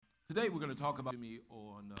Today we're going to talk about me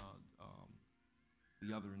on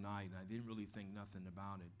the other night, and I didn't really think nothing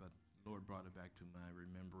about it, but the Lord brought it back to my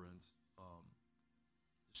remembrance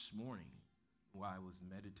this morning while I was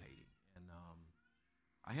meditating. And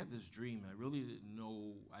I had this dream. I really didn't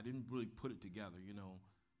know, I didn't really put it together. You know,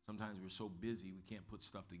 sometimes we're so busy we can't put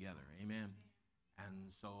stuff together. Amen.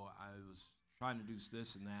 And so I was trying to do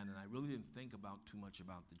this and that, and I really didn't think about too much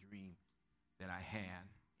about the dream that I had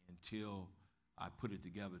until I put it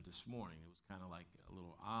together this morning. It was kind of like a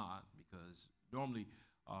little odd because normally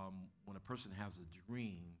when a person has a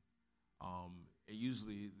dream,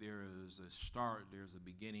 usually there is a start, there's a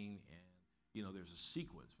beginning, and there's a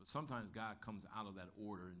sequence. But sometimes God comes out of that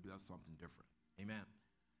order and does something different. Amen.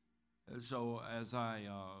 And so as I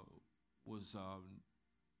was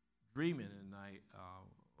dreaming, and I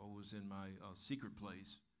was in my secret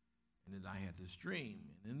place, and then I had this dream.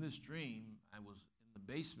 And in this dream, I was in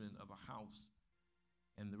the basement of a house,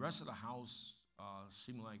 and the rest of the house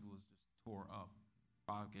seemed like it was just tore up.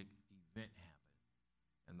 Tragic event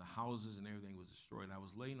happened, and the houses and everything was destroyed. I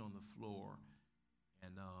was laying on the floor,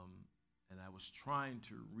 and I was trying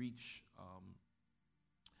to reach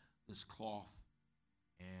this cloth,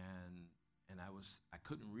 and I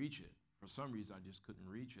couldn't reach it. For some reason, I just couldn't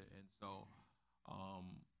reach it, and so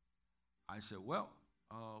I said, well,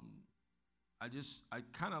 I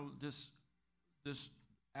kind of just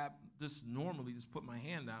normally just put my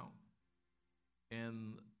hand out,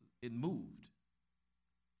 and it moved.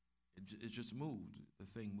 It just moved. The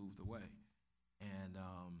thing moved away, and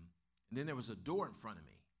then there was a door in front of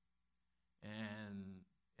me,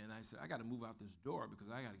 and I said, I got to move out this door because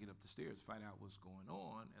I got to get up the stairs, find out what's going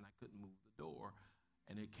on, and I couldn't move the door,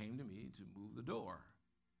 and it came to me to move the door,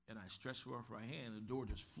 and I stretched forth my hand, and the door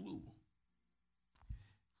just flew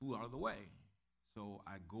out of the way. So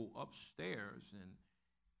I go upstairs, and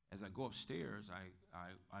as I go upstairs,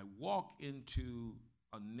 I walk into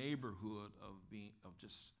a neighborhood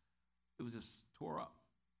it was just tore up.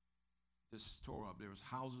 Just tore up. There was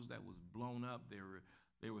houses that was blown up.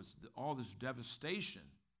 There was all this devastation.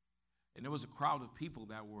 And there was a crowd of people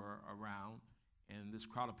that were around. And this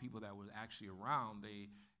crowd of people that was actually around, they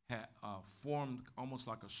had formed almost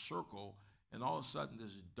like a circle. And all of a sudden,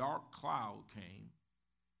 this dark cloud came.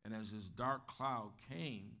 And as this dark cloud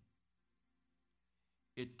came,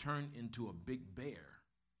 it turned into a big bear.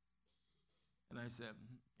 And I said,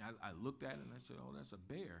 I looked at it and I said, oh, that's a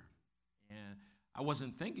bear. And I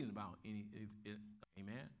wasn't thinking about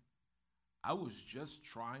amen. I was just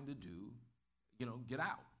trying to get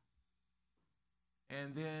out.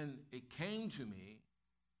 And then it came to me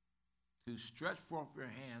to stretch forth your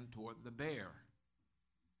hand toward the bear.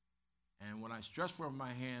 And when I stretched forth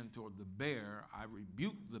my hand toward the bear, I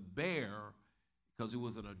rebuked the bear because it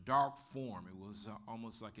was in a dark form. It was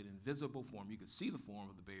almost like an invisible form. You could see the form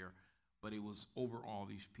of the bear, but it was over all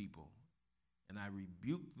these people. And I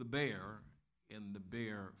rebuked the bear, and the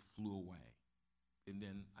bear flew away. And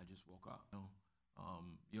then I just woke up.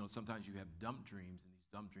 Sometimes you have dump dreams, and these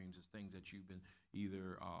dump dreams is things that you've been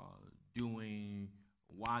either doing,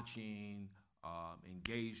 watching,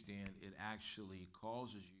 engaged in. It actually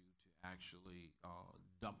causes you to actually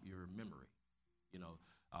dump your memory.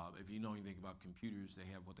 If you know anything about computers, they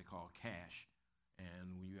have what they call cache.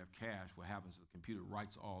 And when you have cache, what happens is the computer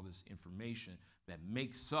writes all this information that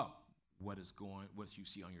makes up what you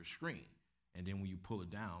see on your screen. And then when you pull it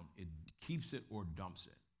down, it keeps it or dumps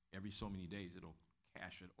it. Every so many days, it'll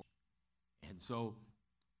cache it. And so,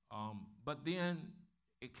 but then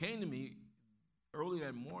it came to me early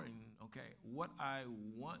that morning, okay, what I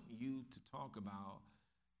want you to talk about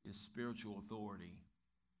is spiritual authority.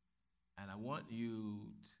 And I want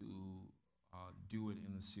you to do it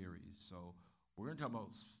in a series. So we're going to talk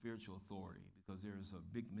about spiritual authority because there is a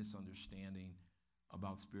big misunderstanding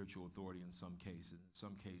about spiritual authority in some cases. In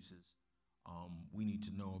some cases, we need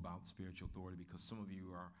to know about spiritual authority because some of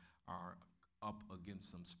you are up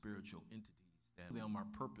against some spiritual entities that them are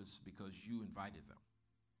purpose because you invited them.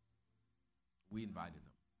 We invited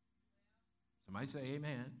them. Somebody say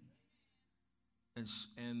amen.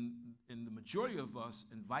 And the majority of us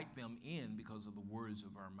invite them in because of the words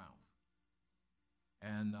of our mouth.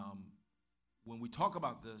 And when we talk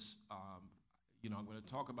about this, I'm going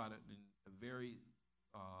to talk about it in a very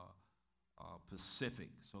specific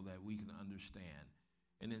so that we can understand.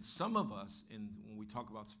 And then some of us, when we talk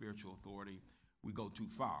about spiritual authority, we go too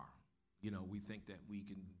far. We think that we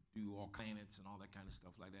can do all planets and all that kind of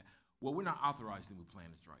stuff like that. Well, we're not authorized to move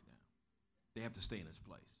planets right now. They have to stay in this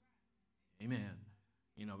place. Amen.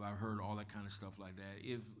 I've heard all that kind of stuff like that.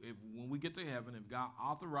 If when we get to heaven, if God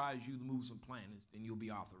authorized you to move some planets, then you'll be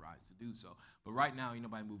authorized to do so. But right now, ain't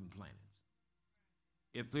nobody moving planets.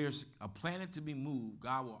 If there's a planet to be moved,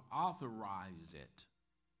 God will authorize it,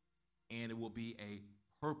 and it will be a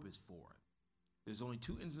purpose for it. There's only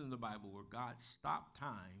 2 instances in the Bible where God stopped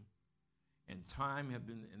time, and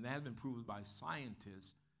that has been proven by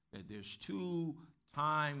scientists that there's 2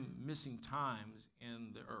 missing times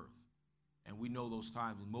in the earth. And we know those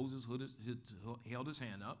times when Moses held his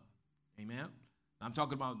hand up. Amen. I'm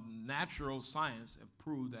talking about natural science have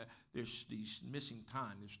proved that there's these missing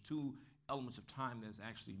time. There's 2 elements of time that's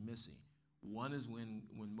actually missing. One is when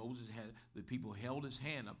Moses the people held his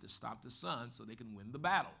hand up to stop the sun so they can win the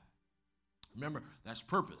battle. Remember, that's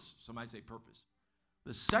purpose. Somebody say purpose.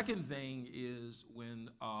 The second thing is when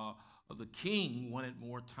the king wanted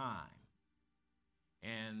more time.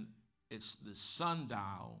 And it's the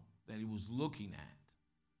sundial that he was looking at.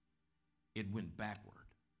 It went backward.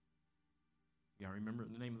 Y'all remember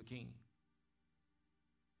the name of the king?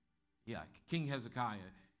 Yeah, King Hezekiah.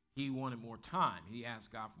 He wanted more time. He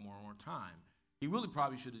asked God for more time. He really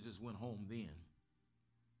probably should have just went home then.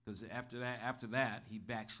 Because after that, he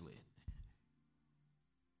backslid.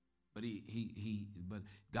 But but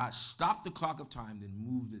God stopped the clock of time, then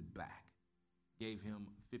moved it back. Gave him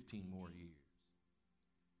 15 more years.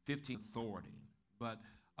 15 authority. But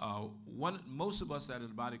most of us that are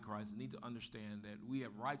the body of Christ need to understand that we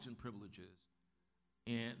have rights and privileges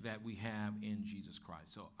that we have in Jesus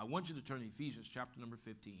Christ. So I want you to turn to Ephesians chapter number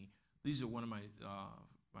 15. These are one of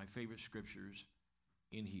my favorite scriptures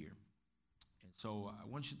in here. And so I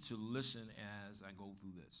want you to listen as I go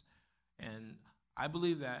through this. And I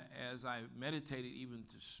believe that as I meditated even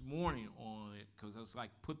this morning on it, because I was like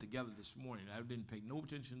put together this morning, I didn't pay no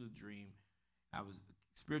attention to the dream.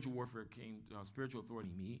 Spiritual warfare came, spiritual authority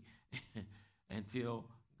me, until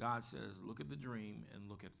God says, look at the dream and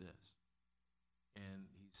look at this. And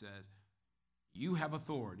he says, you have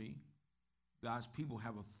authority. God's people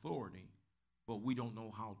have authority, but we don't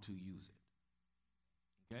know how to use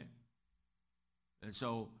it. Okay? And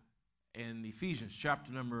so in Ephesians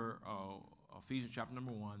chapter number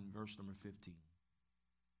 1, verse number 15.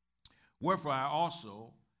 Wherefore I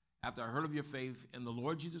also, after I heard of your faith in the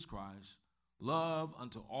Lord Jesus Christ, love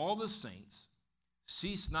unto all the saints,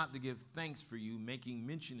 cease not to give thanks for you, making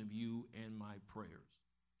mention of you in my prayers.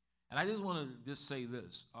 And I just want to say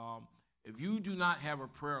this. If you do not have a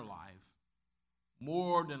prayer life,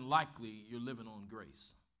 more than likely you're living on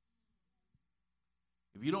grace.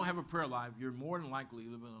 If you don't have a prayer life, you're more than likely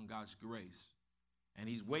living on God's grace. And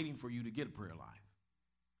he's waiting for you to get a prayer life.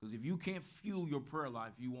 Because if you can't fuel your prayer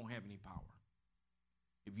life, you won't have any power.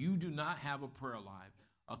 If you do not have a prayer life,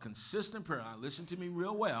 a consistent prayer life, listen to me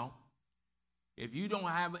real well. If you don't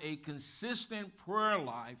have a consistent prayer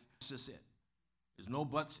life, that's just it. There's no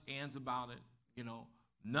buts, ands about it. You know,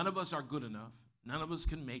 none of us are good enough. None of us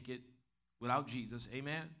can make it without Jesus.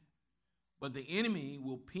 Amen? But the enemy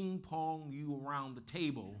will ping pong you around the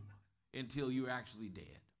table until you're actually dead.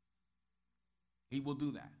 He will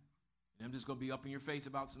do that. And I'm just going to be up in your face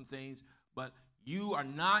about some things, but you are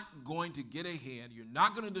not going to get ahead. You're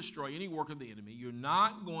not going to destroy any work of the enemy. You're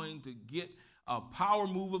not going to get a power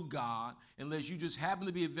move of God unless you just happen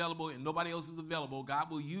to be available and nobody else is available. God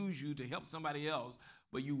will use you to help somebody else,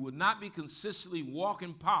 but you will not be consistently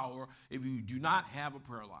walking power if you do not have a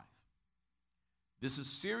prayer life. This is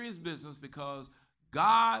serious business because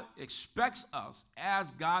God expects us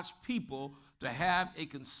as God's people to have a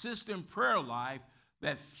consistent prayer life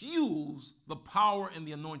that fuels the power and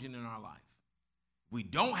the anointing in our life. If we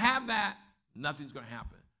don't have that, nothing's going to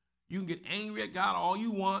happen. You can get angry at God all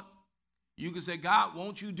you want. You can say, God,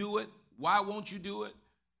 won't you do it? Why won't you do it?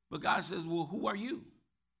 But God says, well, who are you?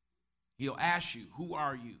 He'll ask you, who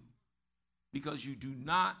are you? Because you do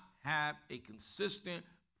not have a consistent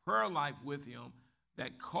prayer life with him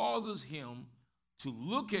that causes him to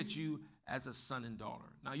look at you as a son and daughter.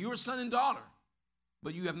 Now, you're a son and daughter,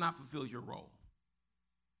 but you have not fulfilled your role.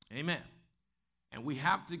 Amen. And we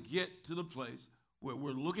have to get to the place where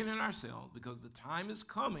we're looking at ourselves because the time is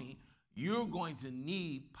coming, you're going to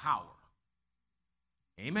need power.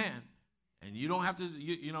 Amen. And you don't have to,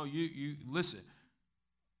 you listen.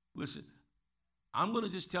 Listen, I'm going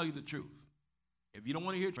to just tell you the truth. If you don't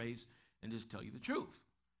want to hear praise, and just tell you the truth.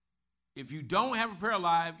 If you don't have a prayer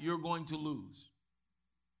life, you're going to lose.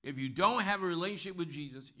 If you don't have a relationship with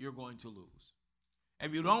Jesus, you're going to lose.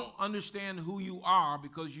 If you don't understand who you are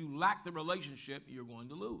because you lack the relationship, you're going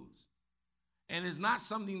to lose. And it's not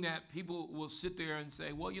something that people will sit there and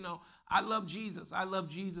say, well, I love Jesus. I love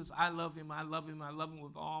Jesus. I love him. I love him. I love him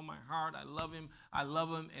with all my heart. I love him. I love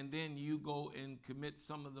him. And then you go and commit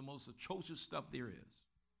some of the most atrocious stuff there is.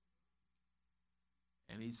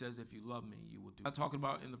 And he says, if you love me, you will do. I'm not talking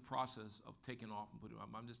about in the process of taking off and putting on.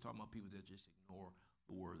 I'm just talking about people that just ignore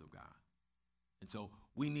the Word of God. And so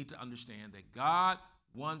we need to understand that God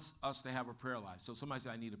wants us to have a prayer life. So somebody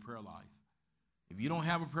said, I need a prayer life. If you don't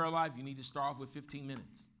have a prayer life, you need to start off with 15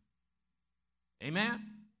 minutes. Amen?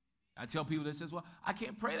 I tell people that says, well, I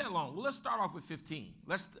can't pray that long. Well, let's start off with 15.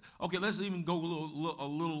 Let's even go a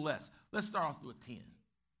little less. Let's start off with 10.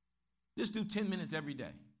 Just do 10 minutes every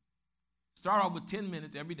day. Start off with 10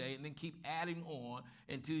 minutes every day and then keep adding on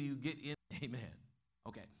until you get in. Amen.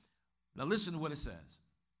 Okay. Now listen to what it says.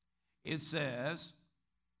 It says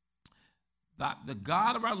that the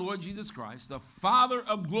God of our Lord Jesus Christ, the Father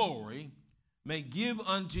of glory, may give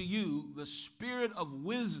unto you the spirit of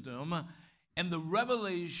wisdom and the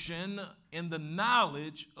revelation and the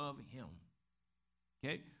knowledge of him.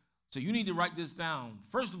 Okay? So you need to write this down.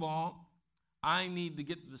 First of all, I need to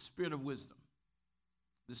get the spirit of wisdom.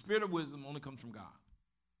 The spirit of wisdom only comes from God.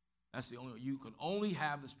 That's the only, you can only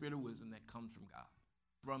have the spirit of wisdom that comes from God.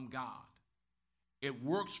 From God. It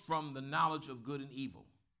works from the knowledge of good and evil.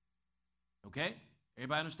 Okay?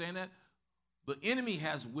 Everybody understand that? The enemy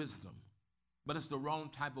has wisdom, but it's the wrong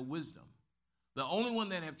type of wisdom. The only one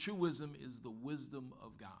that have true wisdom is the wisdom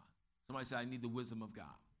of God. Somebody say, I need the wisdom of God.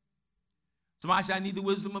 Somebody say, I need the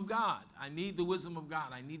wisdom of God. I need the wisdom of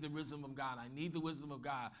God. I need the wisdom of God. I need the wisdom of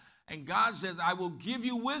God. And God says, I will give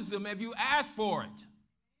you wisdom if you ask for it.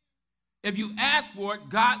 If you ask for it,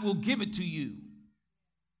 God will give it to you.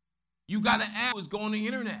 You got to ask. Go on the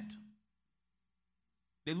internet.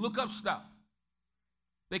 They look up stuff.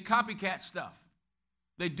 They copycat stuff.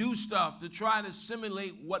 They do stuff to try to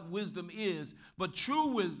simulate what wisdom is. But true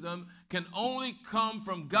wisdom can only come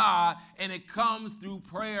from God, and it comes through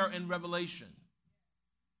prayer and revelation.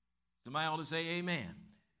 Somebody ought to say amen.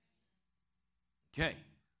 Okay.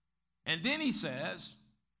 And then he says,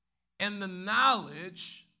 and the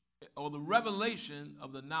knowledge or the revelation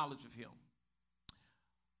of the knowledge of him.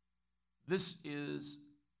 This is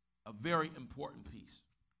a very important piece.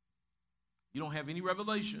 You don't have any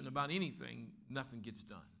revelation about anything, nothing gets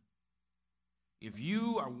done. If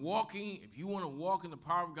you are walking, if you want to walk in the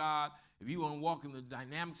power of God, if you want to walk in the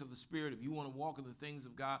dynamics of the Spirit, if you want to walk in the things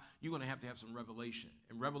of God, you're going to have some revelation.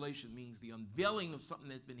 And revelation means the unveiling of something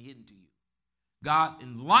that's been hidden to you. God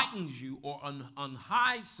enlightens you or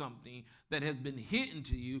unhides something that has been hidden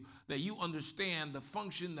to you, that you understand the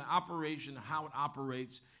function, the operation, how it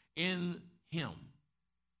operates in him.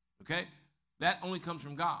 Okay? That only comes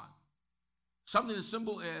from God. Something as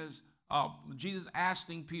simple as Jesus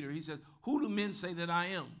asking Peter, he says, who do men say that I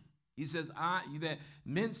am? He says,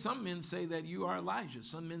 some men say that you are Elijah.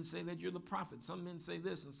 Some men say that you're the prophet. Some men say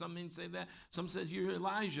this and some men say that. Some says you're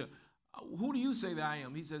Elijah. Who do you say that I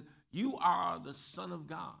am? He says, you are the Son of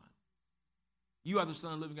God. You are the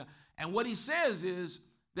Son of the living God. And what he says is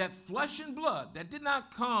that flesh and blood, that did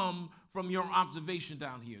not come from your observation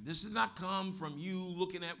down here. This did not come from you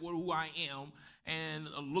looking at who I am and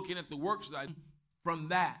looking at the works that I do.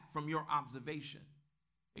 From your observation.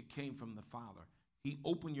 It came from the Father. He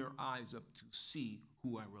opened your eyes up to see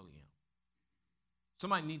who I really am.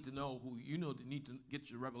 Somebody need to know who you know, need to get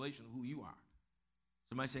your revelation of who you are.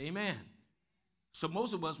 Somebody say amen. So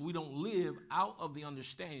most of us, we don't live out of the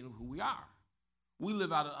understanding of who we are. We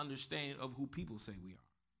live out of understanding of who people say we are.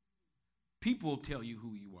 People tell you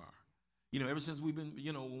who you are. You know, ever since we've been,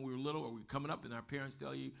 when we were little or we were coming up and our parents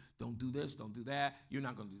tell you, don't do this, don't do that. You're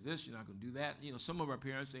not going to do this, you're not going to do that. Some of our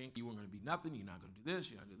parents think you weren't going to be nothing. You're not going to do this,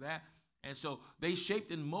 you're not going to do that. And so they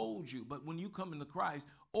shaped and mold you. But when you come into Christ,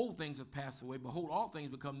 old things have passed away. Behold, all things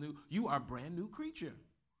become new. You are a brand new creature.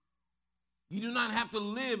 You do not have to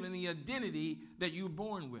live in the identity that you were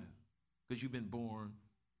born with because you've been born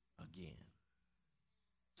again.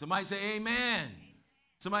 Somebody say amen.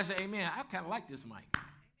 Somebody say amen. I kind of like this mic.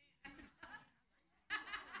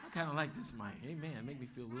 Kind of like this mic. Amen. Make me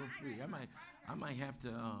feel a little free. I might have to,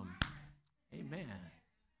 amen.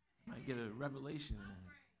 I might get a revelation and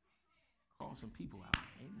call some people out.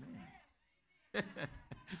 Amen.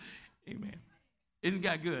 Amen. Isn't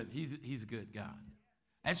God good? He's a good God.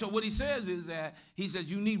 And so what he says is that he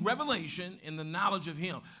says you need revelation in the knowledge of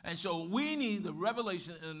him. And so we need the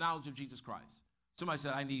revelation in the knowledge of Jesus Christ. Somebody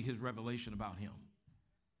said, I need his revelation about him.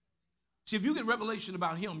 See, if you get revelation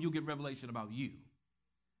about him, you'll get revelation about you.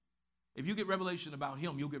 If you get revelation about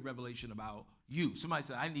him, you'll get revelation about you. Somebody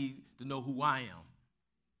said, I need to know who I am.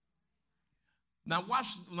 Now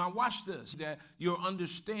watch this, that your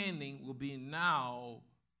understanding will be now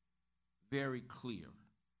very clear.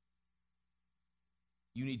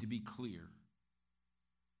 You need to be clear.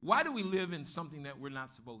 Why do we live in something that we're not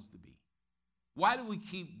supposed to be? Why do we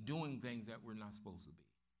keep doing things that we're not supposed to be?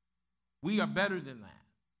 We are better than that.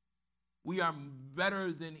 We are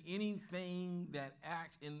better than anything that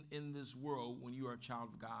acts in this world. When you are a child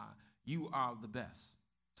of God, you are the best.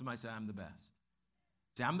 Somebody say, I'm the best.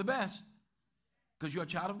 Say, I'm the best, because you're a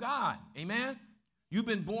child of God. Amen? You've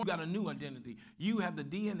been born, you got a new identity. You have the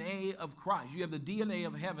DNA of Christ. You have the DNA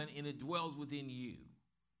of heaven, and it dwells within you.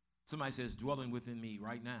 Somebody says, dwelling within me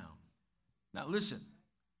right now. Now listen.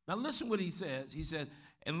 Now listen what he says. He says,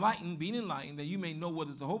 enlightened, being enlightened, that you may know what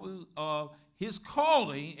is the hope of his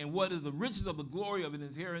calling, and what is the riches of the glory of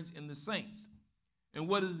his inheritance in the saints, and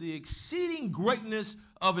what is the exceeding greatness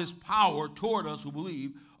of his power toward us who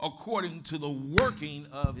believe, according to the working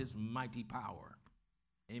of his mighty power.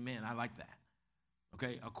 Amen. I like that.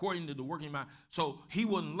 Okay, according to the working mind. So he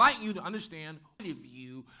will enlighten you to understand of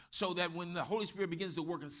you, so that when the Holy Spirit begins to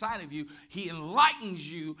work inside of you, he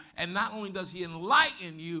enlightens you. And not only does he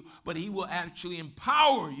enlighten you, but he will actually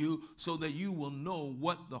empower you, so that you will know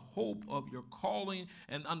what the hope of your calling,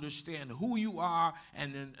 and understand who you are,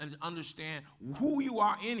 and understand who you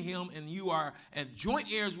are in him, and you are at joint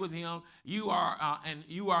heirs with him. You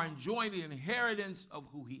are enjoying the inheritance of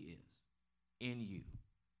who he is in you.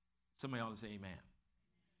 Somebody ought to say amen.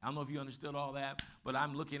 I don't know if you understood all that, but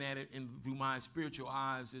I'm looking at it through my spiritual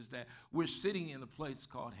eyes, is that we're sitting in a place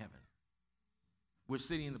called heaven. We're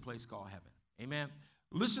sitting in the place called heaven. Amen.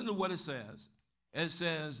 Listen to what it says. It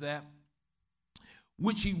says that,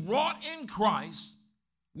 which he wrought in Christ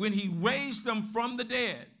when he raised him from the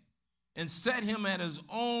dead and set him at his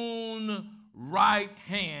own right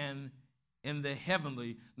hand in the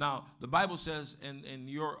heavenly. Now, the Bible says in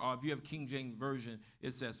your, if you have King James Version,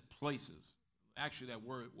 it says places. Actually, that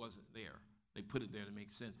word wasn't there. They put it there to make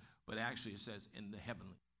sense. But actually, it says in the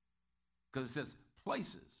heavenly. Because it says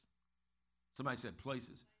places. Somebody said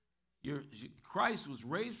places. Christ was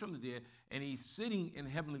raised from the dead, and he's sitting in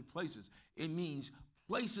heavenly places. It means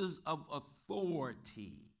places of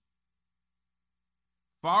authority.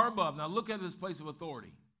 Far above. Now, look at this place of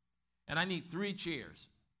authority. And I need 3 chairs.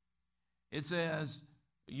 It says,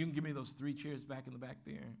 you can give me those 3 chairs back in the back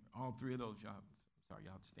there. All 3 of those, y'all. Sorry,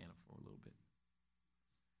 y'all have to stand up for a little bit.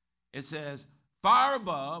 It says, far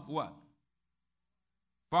above what?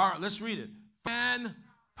 Far, let's read it. And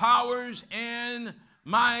powers and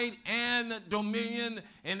might and dominion,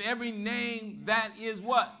 and every name that is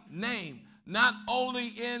what? Name. Not only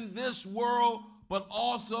in this world, but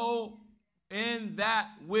also in that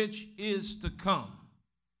which is to come.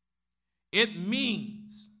 It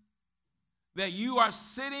means that you are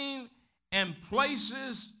sitting in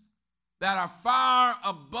places that are far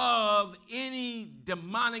above any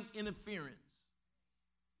demonic interference.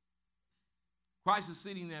 Christ is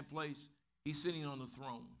sitting in that place. He's sitting on the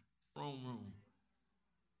throne room.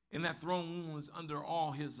 And that throne room is under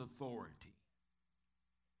all his authority.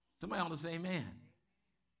 Somebody ought to say amen.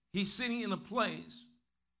 He's sitting in a place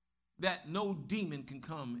that no demon can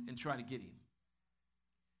come and try to get him.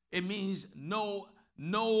 It means no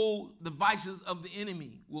devices of the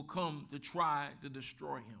enemy will come to try to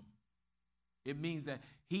destroy him. It means that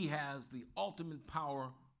he has the ultimate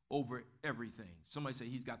power over everything. Somebody say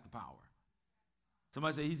he's got the power.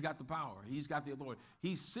 Somebody say he's got the power. He's got the authority.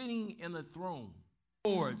 He's sitting in the throne.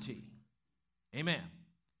 Authority. Amen.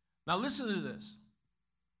 Now listen to this.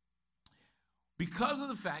 Because of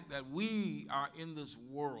the fact that we are in this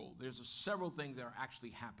world, there's several things that are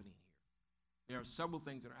actually happening here. There are several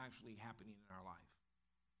things that are actually happening in our life.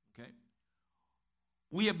 Okay?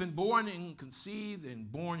 We have been born and conceived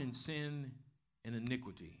and born in sin and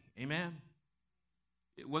iniquity. Amen?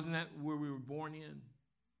 Wasn't that where we were born in?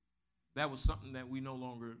 That was something that we no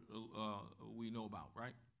longer we know about,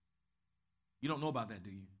 right? You don't know about that, do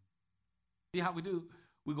you? See how we do?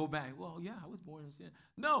 We go back, well, yeah, I was born in sin.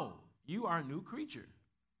 No, you are a new creature.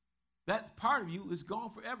 That part of you is gone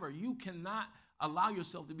forever. You cannot allow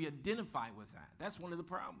yourself to be identified with that. That's one of the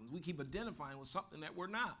problems. We keep identifying with something that we're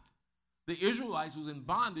not. The Israelites was in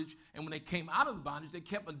bondage, and when they came out of the bondage, they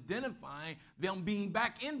kept identifying them being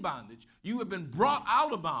back in bondage. You have been brought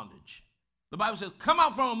out of bondage. The Bible says, come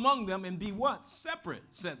out from among them and be what? Separate,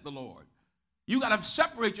 said the Lord. You got to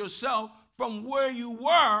separate yourself from where you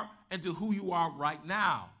were and to who you are right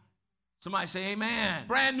now. Somebody say amen.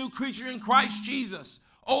 Brand new creature in Christ Jesus.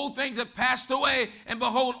 Old things have passed away, and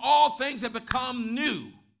behold, all things have become new.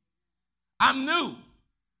 I'm new.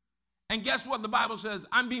 And guess what the Bible says?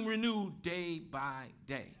 I'm being renewed day by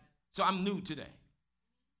day. So I'm new today.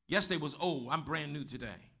 Yesterday was old. I'm brand new today.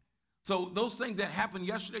 So those things that happened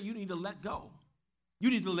yesterday, you need to let go. You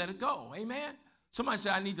need to let it go. Amen? Somebody say,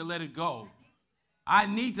 I need to let it go. I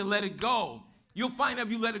need to let it go. You'll find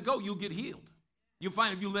if you let it go, you'll get healed. You'll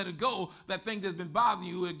find if you let it go, that thing that's been bothering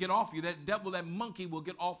you will get off you. That devil, that monkey will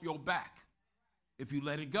get off your back if you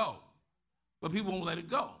let it go. But people won't let it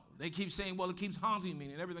go. They keep saying, well, it keeps haunting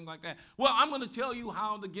me and everything like that. Well, I'm going to tell you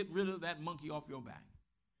how to get rid of that monkey off your back.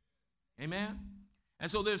 Amen? And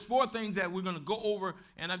so there's 4 things that we're going to go over,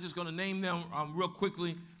 and I'm just going to name them real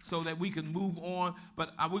quickly so that we can move on.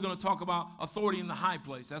 But we're going to talk about authority in the high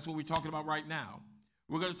place. That's what we're talking about right now.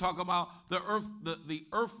 We're going to talk about the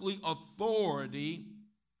earthly authority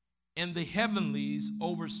in the heavenlies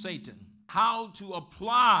over Satan. How to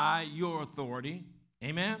apply your authority.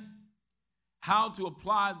 Amen? How to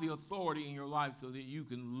apply the authority in your life so that you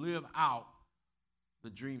can live out the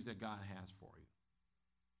dreams that God has for you.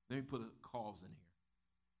 Let me put a cause in here.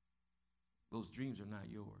 Those dreams are not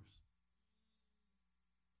yours.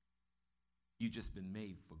 You've just been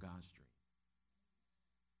made for God's dream.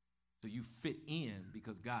 So you fit in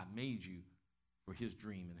because God made you for his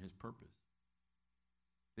dream and his purpose.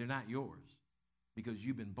 They're not yours because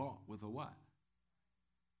you've been bought with a what?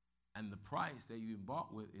 And the price that you've been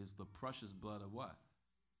bought with is the precious blood of what?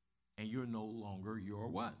 And you're no longer your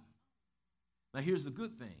what? Now here's the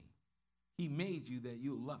good thing. He made you that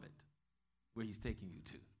you'll love it where he's taking you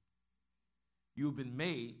to. You've been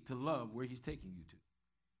made to love where he's taking you to.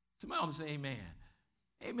 Somebody ought to say amen.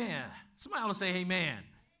 Amen. Somebody ought to say amen.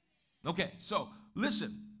 Okay, so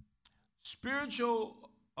listen. Spiritual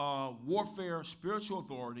warfare, spiritual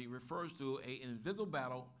authority refers to an invisible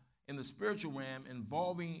battle in the spiritual realm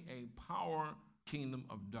involving a power kingdom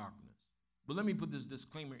of darkness. But let me put this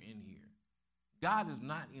disclaimer in here. God is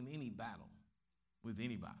not in any battle with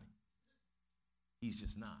anybody. He's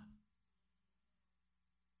just not.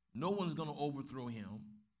 No one's going to overthrow him.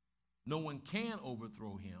 No one can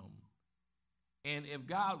overthrow him. And if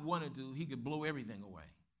God wanted to, he could blow everything away.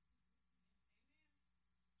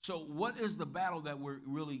 So what is the battle that we're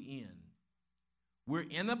really in? We're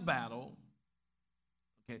in a battle.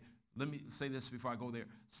 Okay, let me say this before I go there.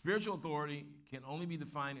 Spiritual authority can only be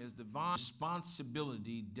defined as divine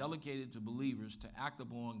responsibility delegated to believers to act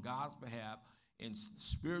upon God's behalf and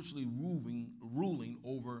spiritually ruling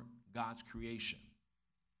over God's creation.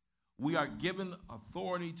 We are given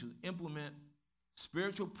authority to implement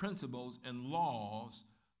spiritual principles and laws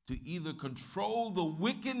to either control the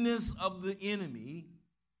wickedness of the enemy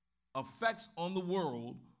effects on the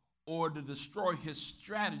world or to destroy his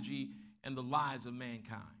strategy and the lives of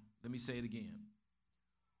mankind. Let me say it again.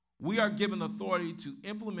 We are given authority to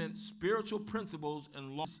implement spiritual principles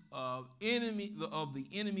and laws of the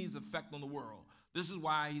enemy's effect on the world. This is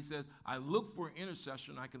why he says, I look for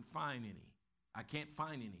intercession, I can find any. I can't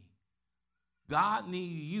find any. God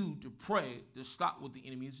needs you to pray to stop what the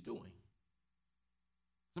enemy is doing.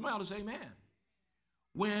 Somebody ought to say amen.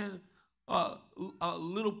 When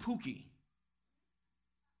little Pookie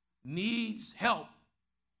needs help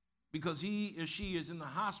because he or she is in the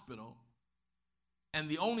hospital, and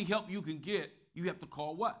the only help you can get, you have to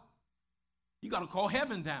call what? You got to call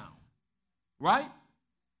heaven down, right?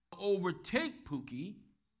 Overtake Pookie,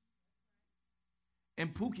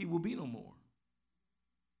 and Pookie will be no more.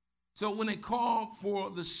 So when they call for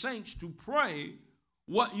the saints to pray,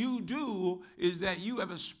 what you do is that you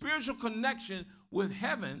have a spiritual connection with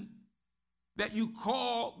heaven, that you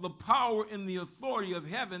call the power and the authority of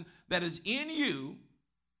heaven that is in you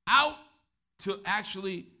out to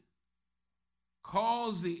actually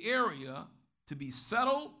cause the area to be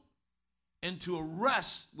settled and to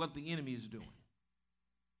arrest what the enemy is doing.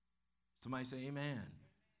 Somebody say amen.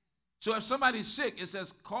 So if somebody's sick, it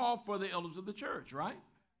says call for the elders of the church, right?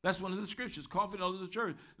 That's one of the scriptures. Call for the elders of the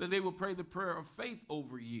church, that they will pray the prayer of faith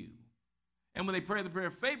over you. And when they pray the prayer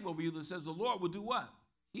of faith over you, it says the Lord will do what?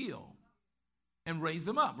 Heal and raise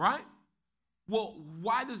them up, right? Well,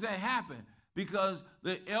 why does that happen? Because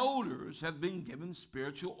the elders have been given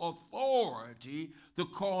spiritual authority to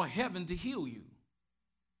call heaven to heal you.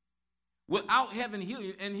 Without heaven heal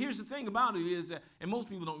you, and here's the thing about it is that, and most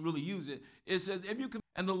people don't really use it, it says, if you can,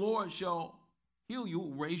 and the Lord shall heal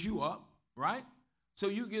you, raise you up, right? So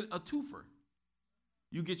you get a twofer.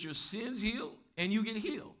 You get your sins healed, and you get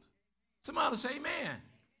healed. Somebody say amen.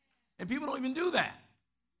 And people don't even do that.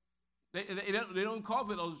 They don't call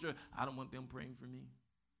for those. I don't want them praying for me.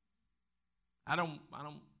 I don't like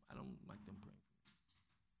them praying for me.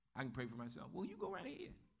 I can pray for myself. Well, you go right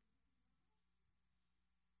ahead.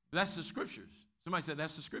 That's the scriptures. Somebody said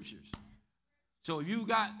that's the scriptures. So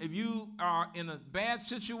if you are in a bad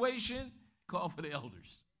situation, call for the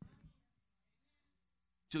elders.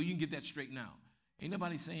 So you can get that straightened out. Ain't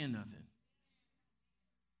nobody saying nothing.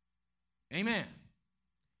 Amen.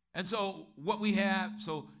 And so what we have,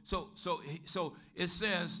 so it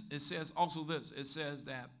says also this. It says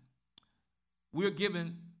that we're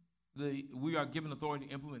given we are given authority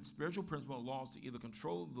to implement spiritual principles and laws to either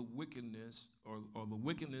control the wickedness or the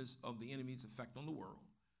wickedness of the enemy's effect on the world,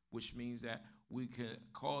 which means that we can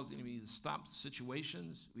cause the enemy to stop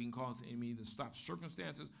situations. We can cause the enemy to stop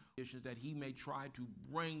circumstances that he may try to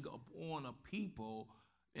bring upon a people.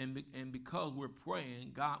 And because we're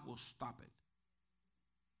praying, God will stop it.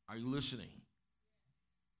 Are you listening?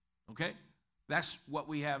 Okay? That's what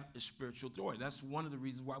we have is spiritual authority. That's one of the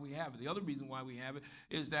reasons why we have it. The other reason why we have it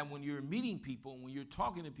is that when you're meeting people, when you're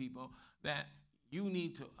talking to people, that you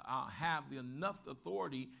need to have enough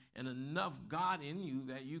authority and enough God in you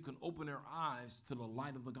that you can open their eyes to the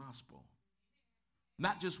light of the gospel.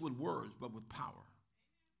 Not just with words, but with power.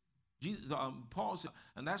 Jesus, Paul said,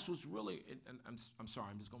 and that's what's really, and I'm sorry,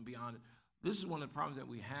 I'm just going to be honest. This is one of the problems that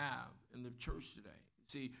we have in the church today.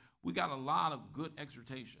 See, we got a lot of good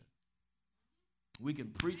exhortation. We can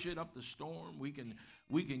preach it up the storm. We can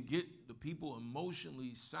get the people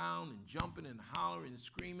emotionally sound and jumping and hollering and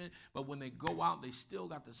screaming. But when they go out, they still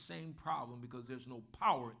got the same problem because there's no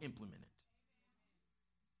power implemented.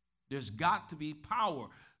 There's got to be power.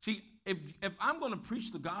 See, if I'm going to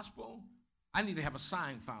preach the gospel, I need to have a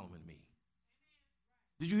sign following me.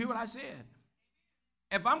 Did you hear what I said?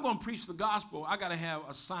 If I'm going to preach the gospel, I got to have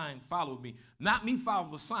a sign follow me. Not me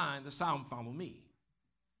follow the sign follow me.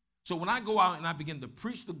 So when I go out and I begin to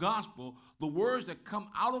preach the gospel, the words that come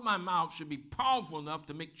out of my mouth should be powerful enough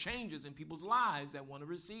to make changes in people's lives that want to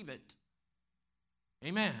receive it.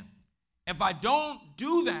 Amen. If I don't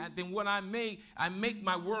do that, then what I make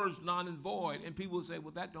my words non and void, and people will say,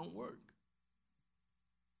 well, that don't work.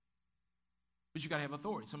 But you got to have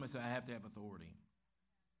authority. Somebody said, I have to have authority.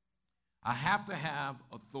 I have to have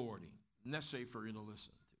authority necessary for you to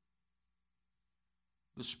listen to.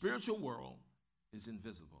 The spiritual world is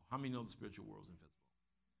invisible. How many know the spiritual world is invisible?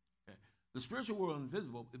 Okay. The spiritual world is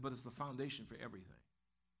invisible, but it's the foundation for everything.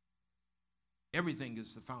 Everything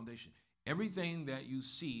is the foundation. Everything that you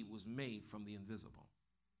see was made from the invisible.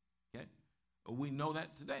 Okay? We know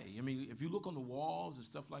that today. I mean, if you look on the walls and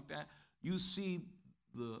stuff like that, you see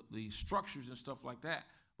the structures and stuff like that,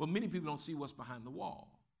 but many people don't see what's behind the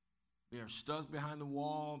wall. There are studs behind the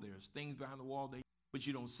wall. There's things behind the wall, but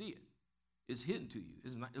you don't see it. It's hidden to you.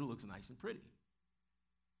 It looks nice and pretty.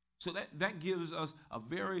 So that gives us a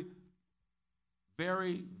very,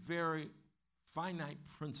 very, very finite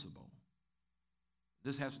principle.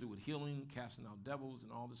 This has to do with healing, casting out devils,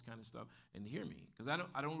 and all this kind of stuff. And hear me, because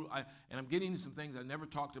and I'm getting into some things I never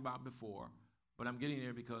talked about before, but I'm getting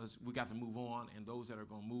there because we got to move on, and those that are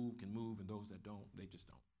going to move can move, and those that don't, they just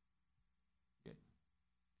don't. Okay.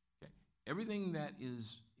 Everything that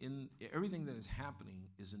is happening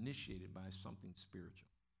is initiated by something spiritual.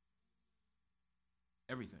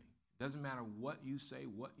 Everything. Doesn't matter what you say,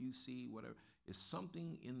 what you see, whatever. It's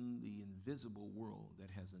something in the invisible world that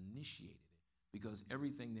has initiated it, because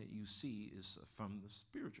everything that you see is from the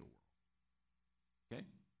spiritual world. Okay?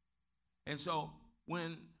 And so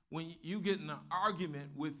when you get in an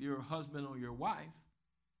argument with your husband or your wife,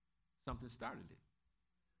 something started it.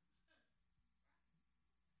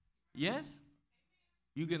 Yes?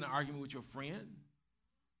 You get in an argument with your friend,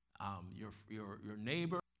 your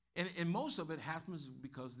neighbor. And most of it happens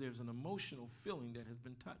because there's an emotional feeling that has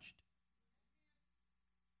been touched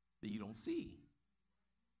that you don't see.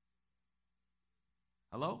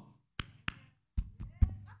 Hello?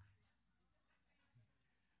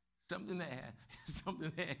 Something that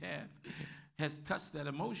has touched that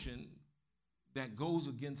emotion that goes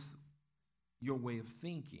against your way of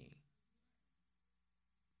thinking.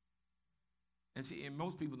 And see, and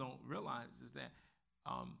most people don't realize is that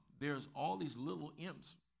there's all these little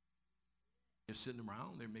imps. They're sitting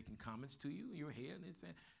around, they're making comments to you in your head, and they're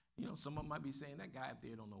saying, someone might be saying, that guy up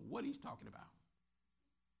there don't know what he's talking about.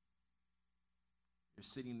 They're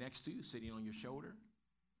sitting next to you, sitting on your shoulder,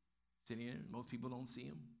 sitting in. Most people don't see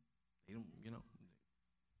him. They don't,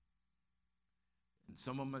 And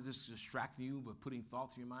some of them are just distracting you, but putting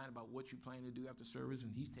thoughts in your mind about what you plan to do after service,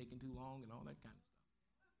 and he's taking too long and all that kind of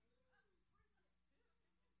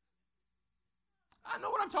stuff. I know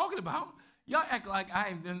what I'm talking about. Y'all act like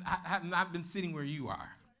I have not been sitting where you are.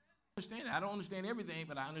 I understand that. I don't understand everything,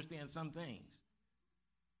 but I understand some things.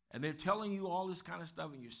 And they're telling you all this kind of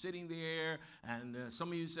stuff, and you're sitting there, and some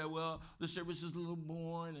of you say, well, the service is a little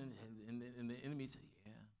boring, and the enemy say,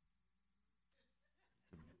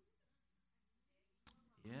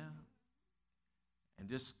 yeah. And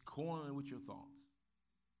just corner with your thoughts.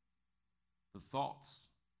 The thoughts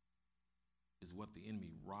is what the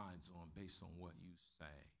enemy rides on based on what you say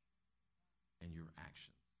and your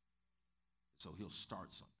actions. So he'll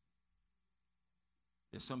start something.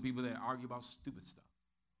 There's some people that argue about stupid stuff.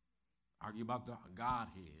 argue about the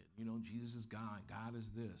Godhead. You know, Jesus is God. God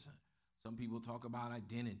is this. Some people talk about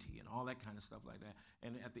identity and all that kind of stuff like that.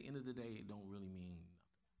 And at the end of the day, it don't really mean nothing.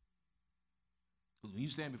 Because when you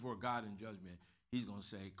stand before God in judgment, he's going to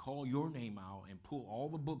say, call your name out and pull all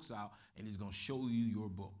the books out, and he's going to show you your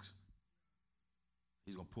books.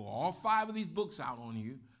 He's going to pull all 5 of these books out on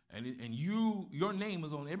you, and your name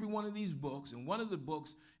is on every one of these books, and one of the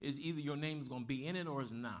books is either your name is going to be in it or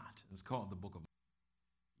it's not. It's called the book of life.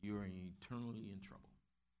 You're eternally in trouble.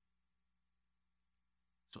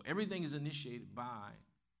 So everything is initiated by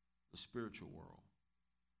the spiritual world.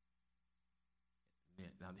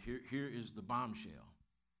 Now here is the bombshell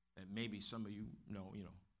that maybe some of you know,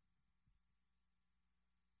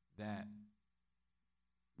 that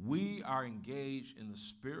we are engaged in the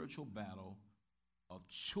spiritual battle of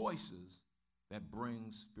choices that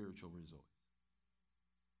brings spiritual results.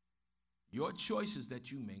 Your choices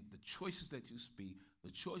that you make, the choices that you speak, the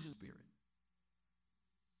choices of spirit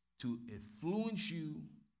to influence you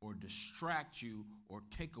or distract you or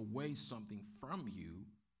take away something from you.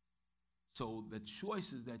 So the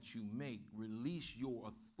choices that you make release your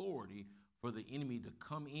authority for the enemy to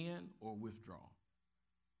come in or withdraw.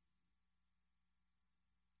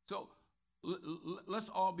 So let's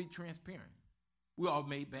all be transparent. We all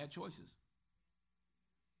made bad choices.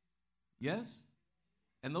 Yes?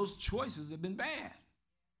 And those choices have been bad.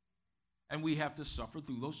 And we have to suffer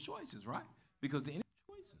through those choices, right? Because the enemy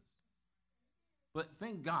choices. But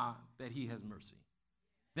thank God that he has mercy.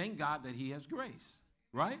 Thank God that he has grace,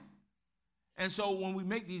 right? And so when we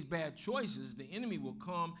make these bad choices, the enemy will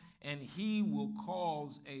come and he will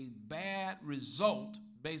cause a bad result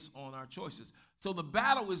based on our choices. So the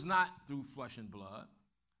battle is not through flesh and blood.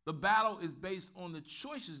 The battle is based on the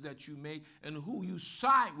choices that you make and who you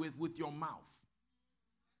side with your mouth.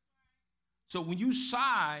 So when you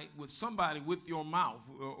side with somebody with your mouth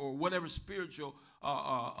or whatever spiritual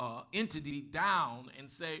entity down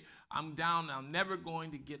and say, I'm down, I'm never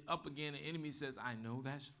going to get up again, the enemy says, I know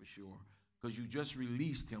that's for sure, because you just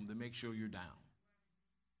released him to make sure you're down.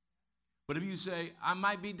 But if you say, I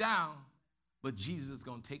might be down, but Jesus is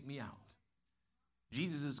going to take me out,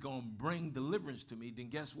 Jesus is going to bring deliverance to me, then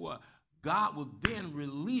guess what? God will then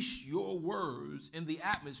release your words in the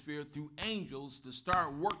atmosphere through angels to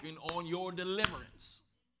start working on your deliverance.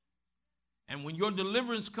 And when your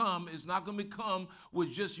deliverance comes, it's not going to come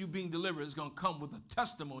with just you being delivered. It's going to come with a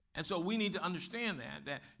testimony. And so we need to understand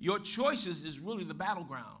that your choices is really the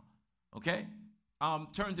battleground. Okay?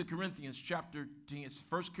 Turn to Corinthians chapter 10,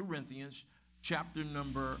 1 Corinthians chapter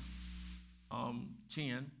number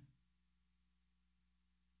 10.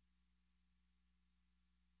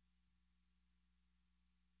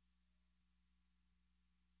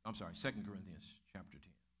 I'm sorry, 2 Corinthians chapter 10.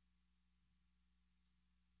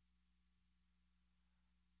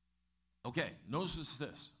 Okay, notice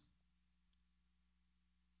this.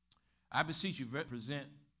 I beseech you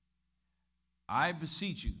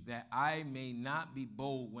that I may not be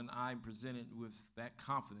bold when I am presented with that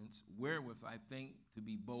confidence, wherewith I think to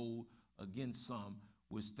be bold against some,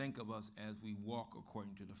 which think of us as we walk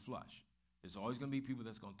according to the flesh. There's always going to be people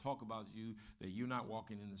that's going to talk about you that you're not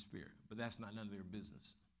walking in the spirit, but that's not none of their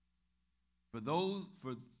business. For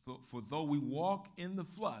though we walk in the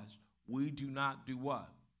flesh, we do not do what?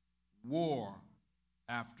 War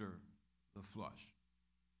after the flesh.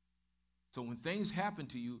 So when things happen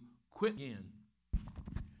to you, quit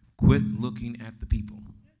looking at the people.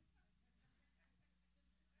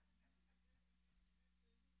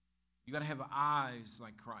 You got to have eyes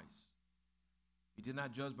like Christ. He did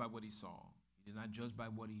not judge by what he saw. He did not judge by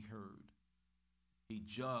what he heard. He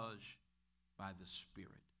judged by the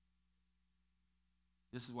Spirit.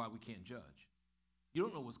 This is why we can't judge. You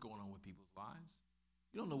don't know what's going on with people's lives.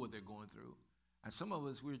 You don't know what they're going through. And some of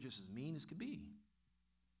us, we're just as mean as could be.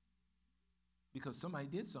 Because somebody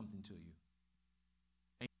did something to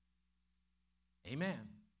you. Amen.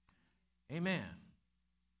 Amen.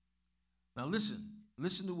 Now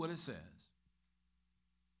listen to what it says.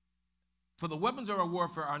 For the weapons of our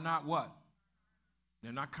warfare are not what?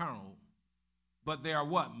 They're not carnal, but they are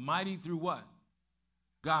what? Mighty through what?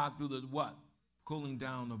 God through the what? Pulling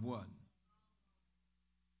down of what?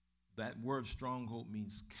 That word stronghold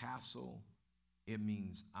means castle. It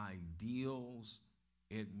means ideals.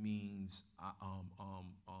 It means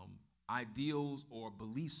ideals or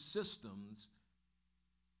belief systems.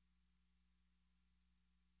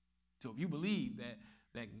 So if you believe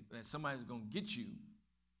that somebody's going to get you,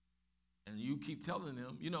 and you keep telling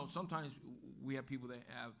them, sometimes we have people that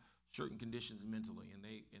have certain conditions mentally, and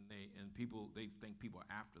they think people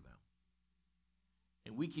are after them.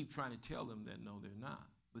 And we keep trying to tell them that no, they're not.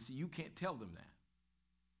 But see, you can't tell them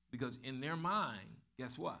that. Because in their mind,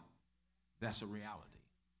 guess what? That's a reality.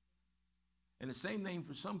 And the same thing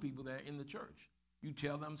for some people that are in the church. You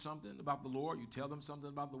tell them something about the Lord, you tell them something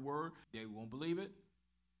about the word, they won't believe it.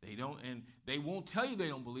 They don't, and they won't tell you they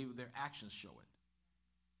don't believe it, their actions show it.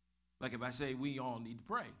 Like if I say we all need to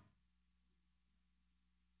pray.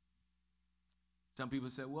 Some people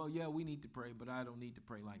say, well, yeah, we need to pray, but I don't need to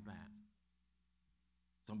pray like that.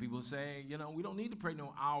 Some people say, we don't need to pray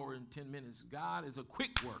no hour and 10 minutes. God is a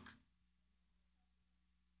quick work.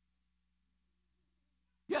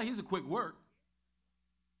 Yeah, he's a quick work,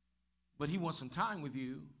 but he wants some time with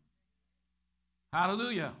you.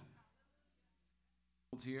 Hallelujah.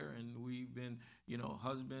 Here, and we've been,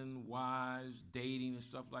 husband, wives, dating and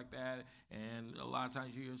stuff like that. And a lot of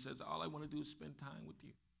times you hear it says, all I want to do is spend time with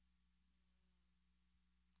you.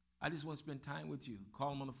 I just want to spend time with you.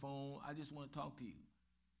 Call him on the phone. I just want to talk to you.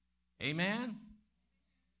 Amen?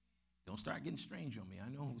 Don't start getting strange on me. I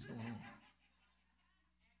know what's going on.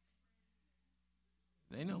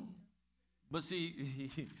 They know. But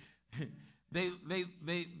see, they're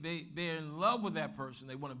in love with that person.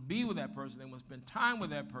 They want to be with that person. They want to spend time with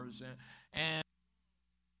that person. And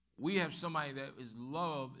we have somebody that is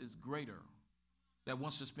love is greater, that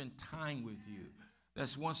wants to spend time with you,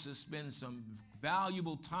 that wants to spend some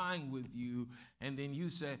valuable time with you. And then you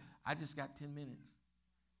say, I just got 10 minutes.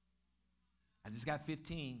 I just got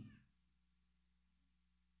 15.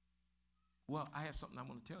 Well, I have something I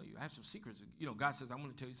want to tell you. I have some secrets. God says, I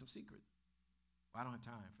want to tell you some secrets. Well, I don't have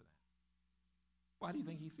time for that. Why do you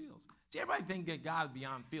think he feels? See, everybody think that God is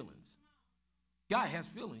beyond feelings. God has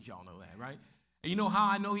feelings, y'all know that, right? And you know how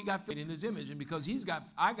I know he got feelings in his image? And because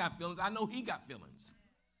I got feelings, I know he got feelings.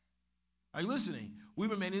 Are you listening?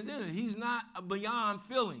 We've been made in his image. He's not beyond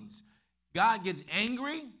feelings. God gets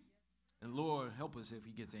angry, and Lord, help us if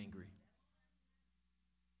he gets angry.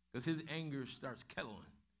 Because his anger starts kettling.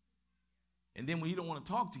 And then when he don't want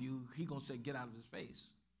to talk to you, he's going to say, get out of his face.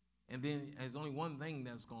 And then there's only one thing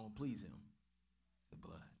that's going to please him. It's the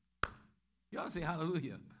blood. Y'all say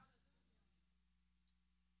hallelujah.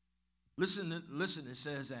 Listen, it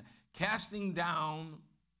says that casting down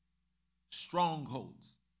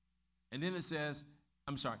strongholds. And then it says,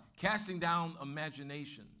 casting down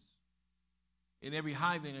imaginations. In every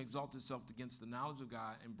high thing exalts itself against the knowledge of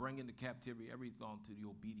God, and bring into captivity every thought to the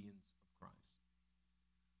obedience of Christ.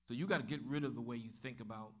 So you got to get rid of the way you think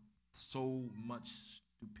about so much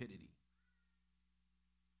stupidity.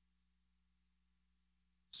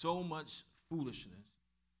 So much foolishness.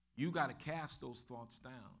 You got to cast those thoughts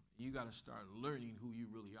down. You got to start learning who you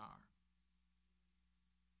really are.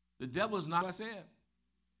 The devil is not, like I said,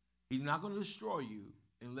 he's not going to destroy you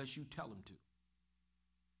unless you tell him to.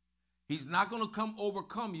 He's not going to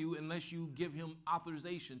overcome you unless you give him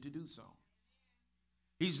authorization to do so.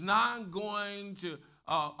 He's not going to,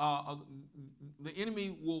 the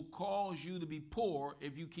enemy will cause you to be poor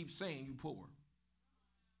if you keep saying you're poor.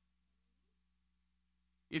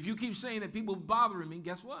 If you keep saying that people are bothering me,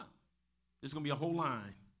 guess what? There's going to be a whole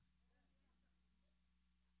line.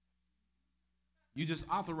 You just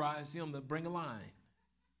authorize him to bring a line.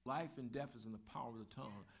 Life and death is in the power of the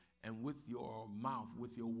tongue. And with your mouth,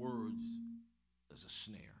 with your words, there's a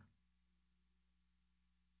snare.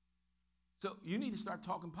 So you need to start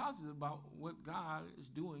talking positive about what God is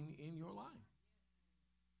doing in your life.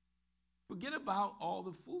 Forget about all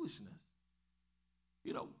the foolishness.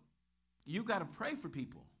 You got to pray for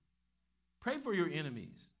people. Pray for your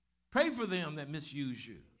enemies. Pray for them that misuse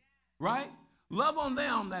you. Right? Love on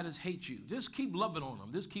them that hate you. Just keep loving on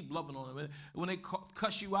them. Just keep loving on them. And when they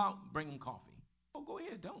cuss you out, bring them coffee. Oh, go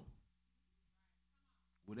ahead, don't.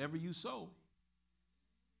 Whatever you sow,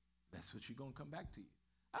 that's what you're going to come back to you.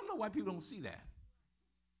 I don't know why people don't see that.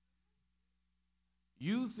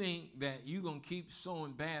 You think that you're going to keep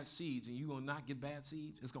sowing bad seeds and you're going to not get bad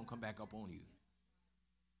seeds? It's going to come back up on you.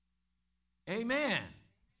 Amen.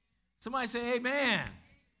 Somebody say amen.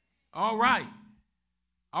 All right.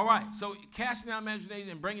 All right. So casting out imagination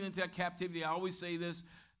and bringing it into captivity, I always say this.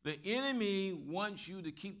 The enemy wants you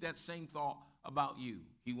to keep that same thought about you.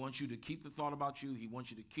 He wants you to keep the thought about you. He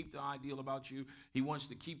wants you to keep the ideal about you. He wants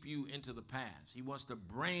to keep you into the past. He wants to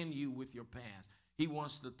brand you with your past. He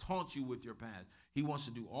wants to taunt you with your past. He wants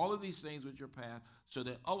to do all of these things with your past so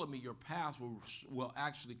that ultimately your past will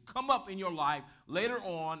actually come up in your life later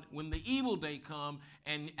on when the evil day comes,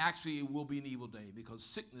 and actually it will be an evil day because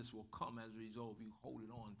sickness will come as a result of you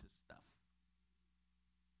holding on to stuff.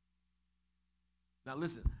 Now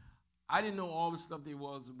listen, I didn't know all the stuff there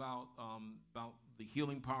was about the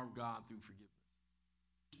healing power of God through forgiveness.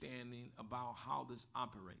 Understanding about how this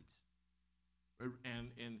operates.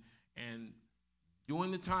 And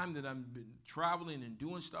During the time that I've been traveling and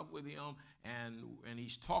doing stuff with him, and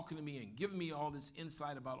he's talking to me and giving me all this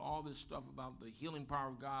insight about all this stuff about the healing power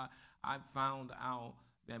of God, I found out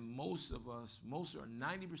that most of us, most or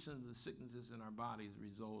 90% of the sicknesses in our body is a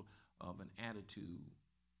result of an attitude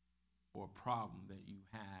or a problem that you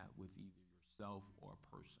have with either yourself or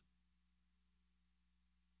a person.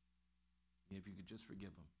 And if you could just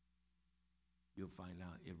forgive them, you'll find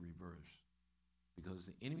out it reversed. Because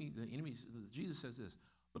the enemy, Jesus says this,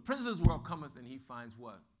 the prince of this world cometh and he finds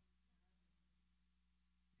what?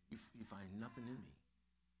 He finds nothing in me.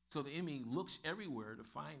 So the enemy looks everywhere to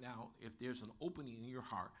find out if there's an opening in your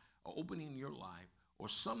heart, an opening in your life, or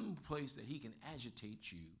some place that he can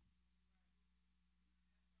agitate you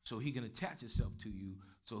so he can attach himself to you,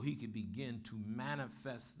 so he can begin to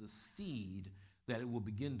manifest the seed that it will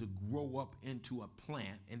begin to grow up into a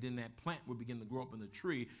plant, and then that plant will begin to grow up in a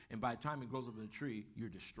tree, and by the time it grows up in a tree, you're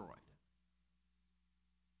destroyed.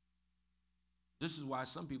 This is why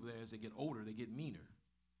some people, as they get older, they get meaner.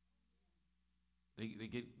 They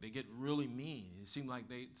get really mean. It seems like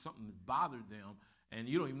something has bothered them, and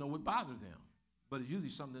you don't even know what bothered them. But it's usually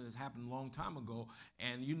something that's happened a long time ago,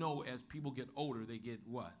 and you know as people get older, they get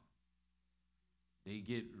what? They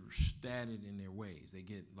get stagnant in their ways. They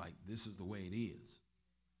get like, this is the way it is.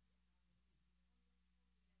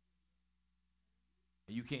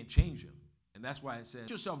 And you can't change them. And that's why it says,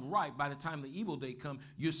 get yourself right. By the time the evil day comes,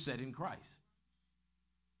 you're set in Christ.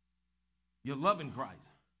 You're loving Christ.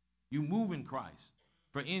 You move in Christ.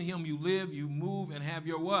 For in him you live, you move, and have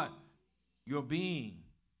your what? Your being.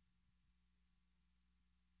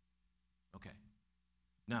 Okay.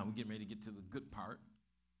 Now we're getting ready to get to the good part.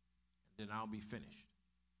 Then I'll be finished.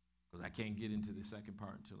 Because I can't get into the second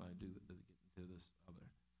part until I get into this other.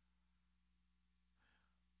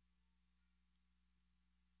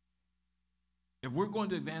 If we're going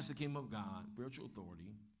to advance the kingdom of God, spiritual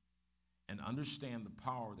authority, and understand the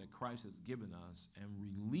power that Christ has given us and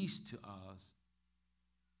released to us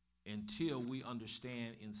until we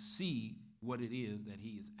understand and see what it is that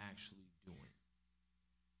he is actually doing.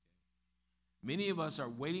 Many of us are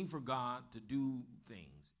waiting for God to do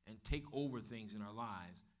things and take over things in our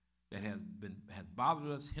lives that has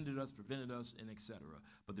bothered us, hindered us, prevented us, and etc.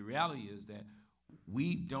 But the reality is that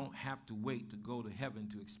we don't have to wait to go to heaven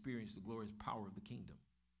to experience the glorious power of the kingdom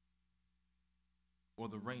or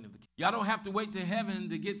the reign of the kingdom. Y'all don't have to wait to heaven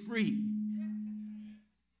to get free.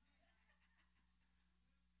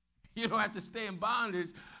 You don't have to stay in bondage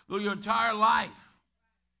through your entire life.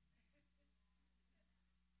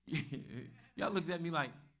 Y'all looked at me like,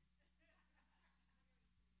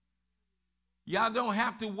 y'all don't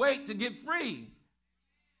have to wait to get free.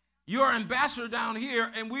 You're an ambassador down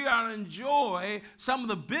here, and we are to enjoy some of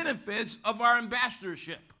the benefits of our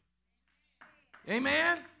ambassadorship.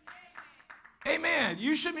 Amen? Amen.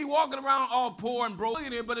 You shouldn't be walking around all poor and broke,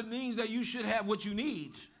 but it means that you should have what you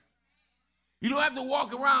need. You don't have to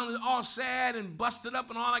walk around all sad and busted up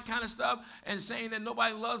and all that kind of stuff and saying that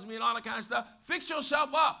nobody loves me and all that kind of stuff. Fix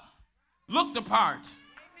yourself up. Look the part.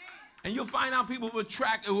 And you'll find out people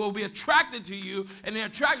will be attracted to you, and they're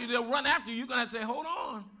attracted, they'll run after you. You're going to say, hold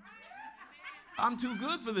on. I'm too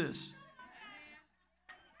good for this.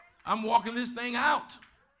 I'm walking this thing out.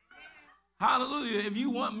 Hallelujah. If you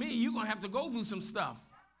want me, you're going to have to go through some stuff.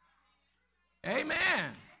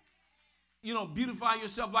 Amen. You know, beautify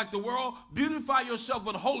yourself like the world. Beautify yourself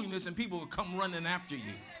with holiness, and people will come running after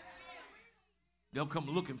you. They'll come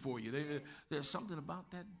looking for you. There's something about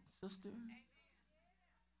that sister.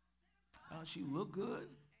 She look good.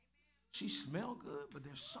 She smell good, but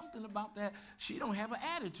there's something about that. She don't have an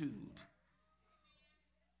attitude.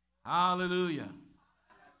 Hallelujah.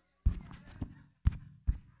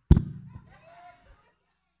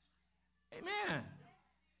 Amen.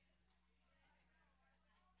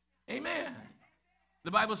 Amen.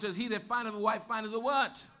 The Bible says, he that findeth a wife findeth a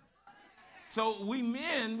what? So we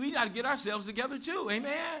men, we got to get ourselves together too.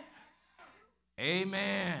 Amen.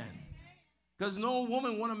 Amen. Because no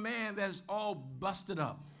woman want a man that's all busted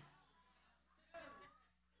up.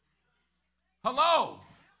 Hello.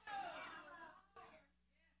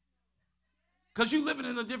 Because you're living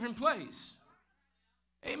in a different place.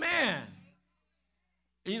 Amen.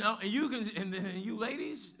 You know, and you can, and you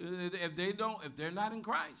ladies, if they're not in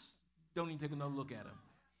Christ, don't even take another look at them.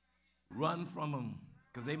 Run from them,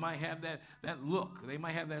 because they might have that look. They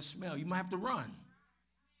might have that smell. You might have to run.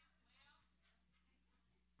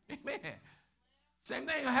 Amen. Same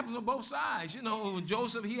thing happens on both sides. You know,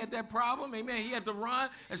 Joseph, he had that problem. Amen. He had to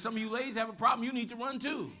run. And some of you ladies have a problem. You need to run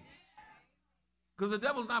too. Because the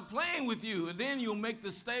devil's not playing with you. And then you'll make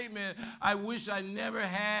the statement, I wish I never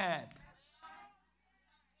had.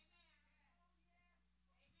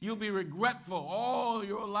 You'll be regretful all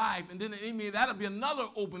your life. And then the enemy, that'll be another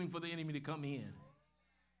opening for the enemy to come in.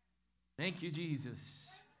 Thank you, Jesus.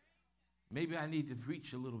 Maybe I need to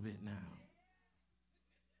preach a little bit now.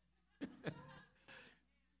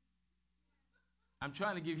 I'm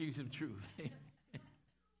trying to give you some truth.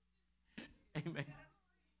 Amen.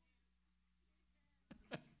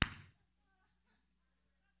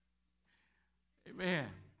 Amen.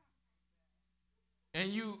 And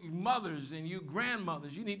you mothers and you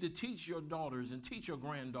grandmothers, you need to teach your daughters and teach your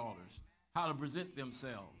granddaughters how to present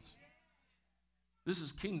themselves. This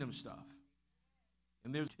is kingdom stuff.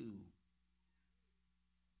 And there's two.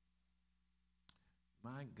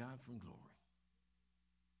 My God from glory.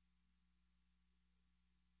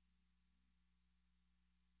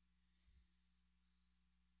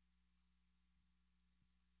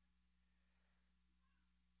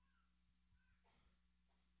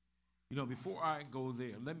 You know, before I go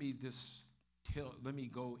there, let me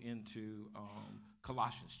go into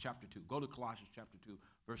Colossians chapter 2. Go to Colossians chapter 2,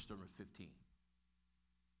 verse number 15.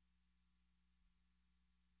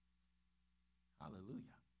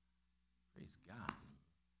 Hallelujah. Praise God.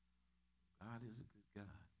 God is a good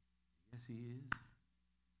God. Yes, he is.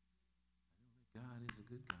 I know that God is a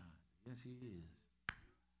good God. Yes, he is.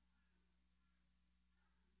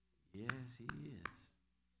 Yes, he is.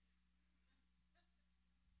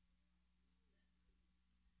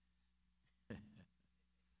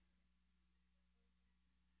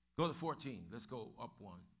 Go to 14. Let's go up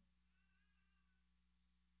one.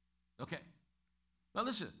 Okay. Now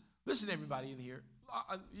listen, everybody in here.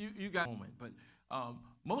 You got a moment, but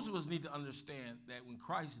most of us need to understand that when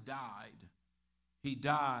Christ died, he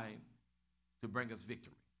died to bring us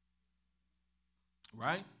victory.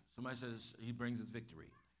 Right? Somebody says he brings us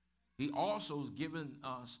victory. He also has given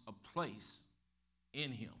us a place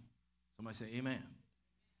in him. Somebody say amen.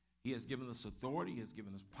 He has given us authority. He has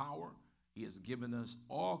given us power. He has given us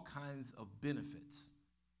all kinds of benefits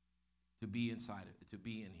to be inside of it, to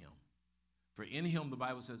be in him. For in him, the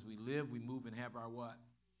Bible says, we live, we move, and have our what?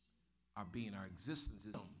 Our being, our existence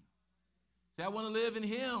is him. Say, I want to live in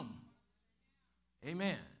him.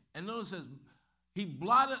 Amen. And notice it says, he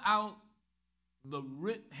blotted out the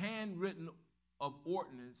handwritten of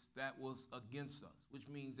ordinance that was against us, which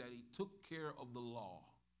means that he took care of the law.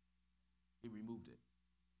 He removed it.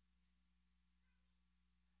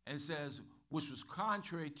 And it says, which was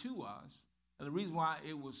contrary to us. And the reason why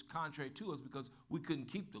it was contrary to us because we couldn't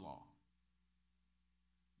keep the law.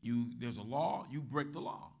 There's a law, you break the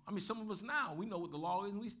law. I mean, some of us now, we know what the law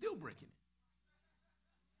is and we still breaking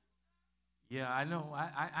it. Yeah, I know.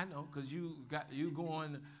 I know, because you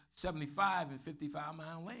going 75 and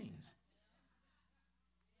 55-mile lanes.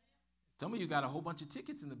 Some of you got a whole bunch of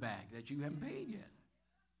tickets in the bag that you haven't paid yet.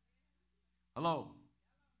 Hello.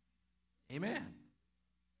 Amen.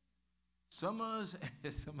 Some of us,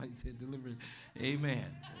 somebody said deliverance. Amen.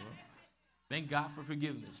 Well, thank God for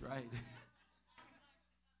forgiveness, right?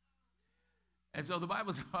 And so the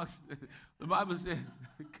Bible says,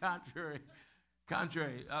 contrary.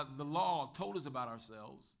 The law told us about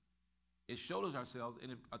ourselves. It showed us ourselves,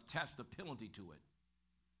 and it attached a penalty to it.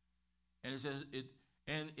 And it says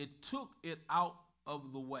it took it out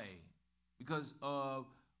of the way because of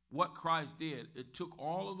what Christ did. It took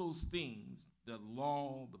all of those things, the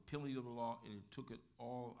law, the penalty of the law, and it took it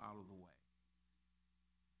all out of the way.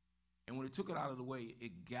 And when it took it out of the way,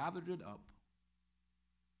 it gathered it up.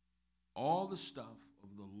 All the stuff of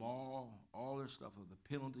the law, all the stuff of the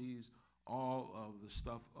penalties, all of the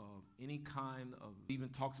stuff of any kind of, even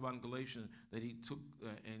talks about in Galatians that he took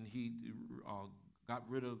and he got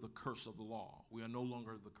rid of the curse of the law. We are no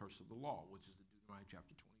longer the curse of the law, which is in Deuteronomy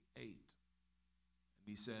chapter 28. And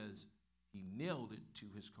he says he nailed it to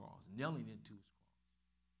his cross, nailing it to his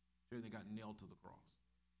cross. Sure, they got nailed to the cross.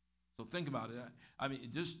 So think about it. I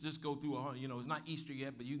mean, just go through it's not Easter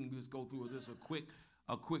yet, but you can just go through just a quick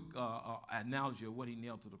analogy of what he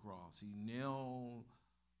nailed to the cross. He nailed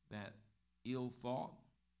that ill thought.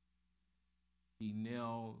 He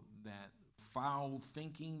nailed that foul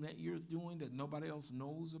thinking that you're doing that nobody else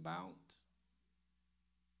knows about.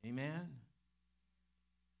 Amen.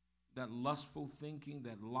 That lustful thinking,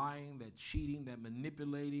 that lying, that cheating, that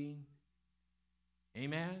manipulating.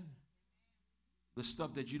 Amen. The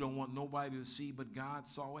stuff that you don't want nobody to see, but God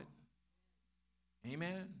saw it.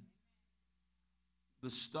 Amen. The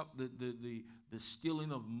stuff, the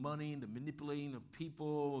stealing of money, the manipulating of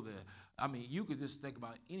people. You could just think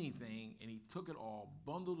about anything, and he took it all,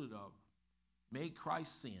 bundled it up, made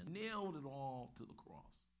Christ sin, nailed it all to the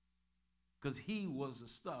cross. Because he was the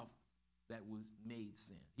stuff that was made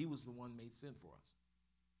sin. He was the one made sin for us.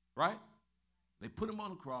 Right? They put him on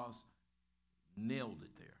the cross, nailed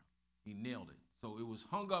it there. He nailed it. So it was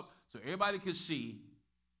hung up so everybody could see,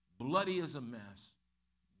 bloody as a mess.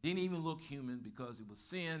 Didn't even look human because it was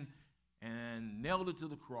sin, and nailed it to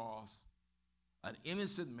the cross. An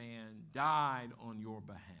innocent man died on your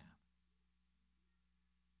behalf.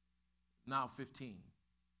 Now 15.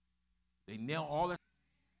 They nail all that.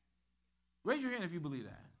 Raise your hand if you believe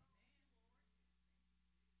that.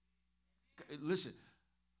 Listen,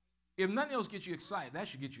 if nothing else gets you excited, that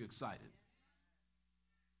should get you excited.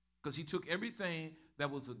 Because he took everything that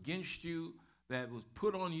was against you, that was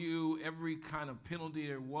put on you, every kind of penalty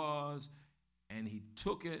there was, and he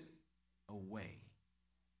took it away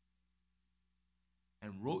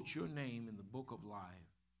and wrote your name in the book of life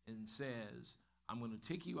and says, I'm going to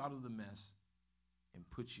take you out of the mess and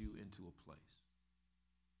put you into a place.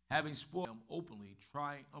 Having spoiled them openly,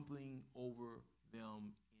 triumphing over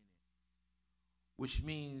them in it. Which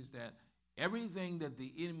means that everything that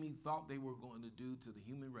the enemy thought they were going to do to the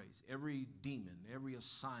human race, every demon, every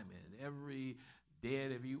assignment, every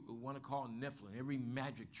dead, if you want to call it Nephilim, every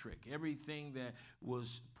magic trick, everything that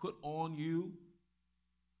was put on you,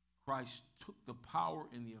 Christ took the power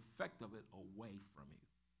and the effect of it away from you.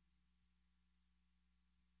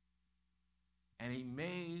 And he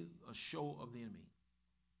made a show of the enemy.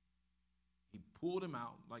 He pulled him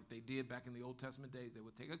out like they did back in the Old Testament days. They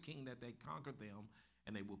would take a king that they conquered them,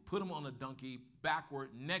 and they would put him on a donkey, backward,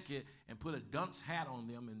 naked, and put a dunce hat on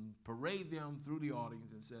them and parade them through the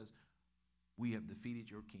audience and says, we have defeated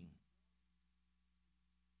your king.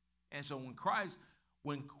 And so when Christ,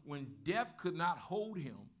 when death could not hold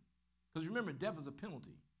him, because remember, death is a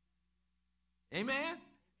penalty. Amen?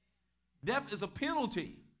 Death is a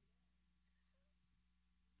penalty.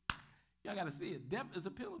 Y'all got to see it. Death is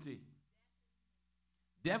a penalty.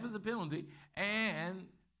 Death is a penalty, and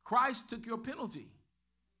Christ took your penalty,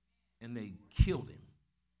 and they killed him.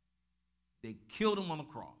 They killed him on the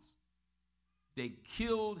cross. They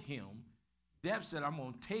killed him. Death said, I'm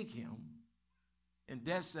going to take him, and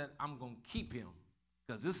death said, I'm going to keep him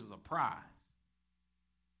because this is a prize.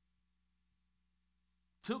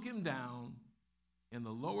 Took him down in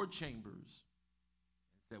the lower chambers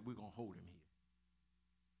and said, we're going to hold him here.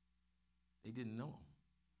 They didn't know him.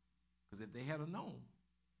 Because if they had known,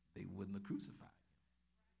 they wouldn't have crucified him.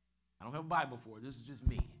 I don't have a Bible for it. This is just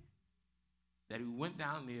me. That he went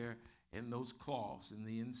down there in those cloths in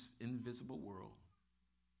the invisible world,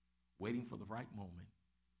 waiting for the right moment.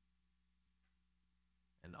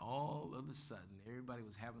 And all of a sudden, everybody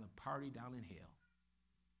was having a party down in hell.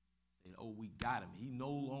 Saying, oh, we got him. He no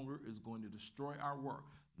longer is going to destroy our work.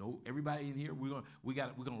 No, everybody in here, we're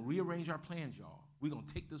going to rearrange our plans, y'all. We're going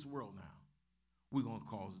to take this world now. We're going to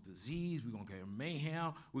cause disease. We're going to create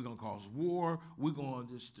mayhem. We're going to cause war. We're going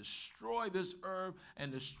to just destroy this earth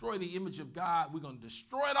and destroy the image of God. We're going to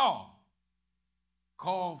destroy it all.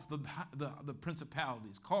 Call the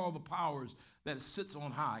principalities. Call the powers that sits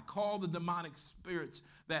on high. Call the demonic spirits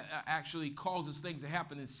that actually causes things to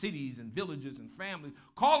happen in cities and villages and families.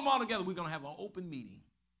 Call them all together. We're going to have an open meeting.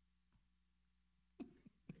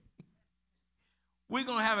 We're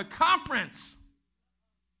going to have a conference.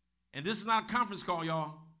 And this is not a conference call,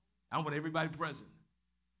 y'all. I want everybody present.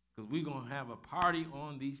 Because we're going to have a party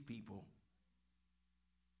on these people.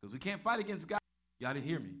 Because we can't fight against God. Y'all didn't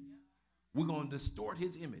hear me. We're going to distort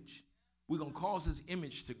his image. We're going to cause his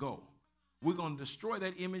image to go. We're going to destroy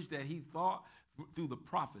that image that he thought through the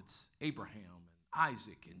prophets, Abraham and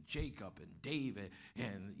Isaac and Jacob and David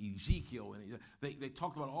and Ezekiel. And they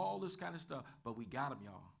talked about all this kind of stuff, but we got him,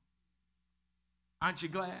 y'all. Aren't you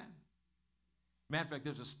glad? Matter of fact,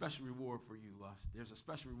 there's a special reward for you, Lust. There's a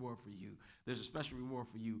special reward for you. There's a special reward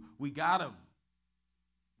for you. We got him.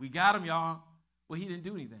 We got him, y'all. Well, he didn't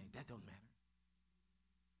do anything. That don't matter.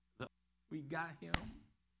 We got him.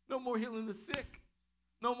 No more healing the sick.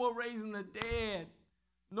 No more raising the dead.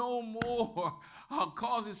 No more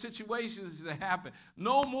causing situations to happen.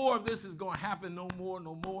 No more of this is going to happen. No more.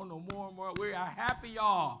 We are happy,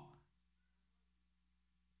 y'all.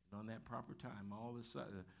 And on that proper time, all of a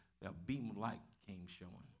sudden, that beam of light came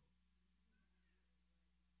showing.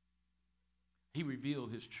 He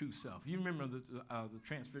revealed his true self. You remember the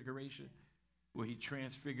transfiguration where he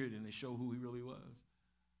transfigured and they showed who he really was?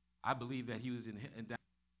 I believe that he was in that.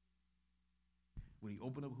 When he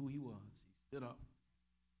opened up who he was, he stood up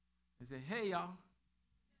and said, hey, y'all.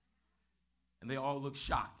 And they all looked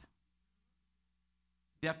shocked.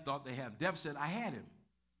 Death thought they had him. Death said, I had him.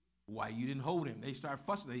 Why you didn't hold him? They started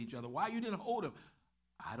fussing at each other. Why you didn't hold him?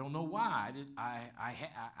 I don't know why.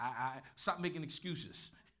 I stopped making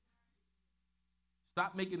excuses.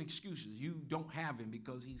 Stop making excuses. You don't have him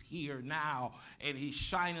because he's here now and he's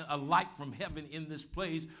shining a light from heaven in this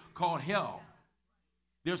place called hell.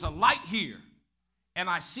 There's a light here. And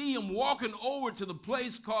I see him walking over to the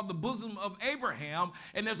place called the bosom of Abraham,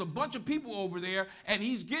 and there's a bunch of people over there, and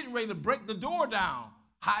he's getting ready to break the door down.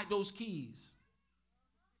 Hide those keys.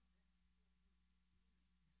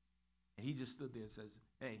 And he just stood there and says,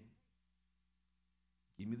 hey,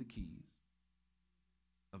 give me the keys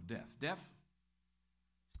of death. Death,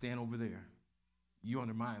 stand over there. You're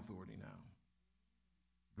under my authority now.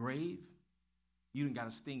 Grave, you didn't got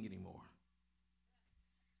to sting anymore.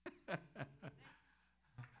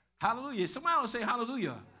 Hallelujah. Somebody ought to say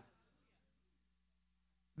hallelujah.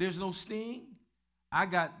 There's no sting. I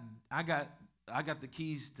got the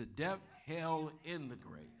keys to death, hell, in the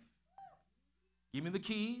grave. Give me the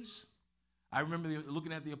keys. I remember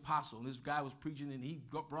looking at the apostle, and this guy was preaching, and he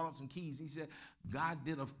brought up some keys. He said,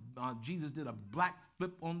 Jesus did a black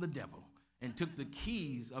flip on the devil and took the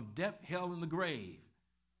keys of death, hell, and the grave.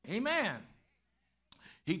 Amen.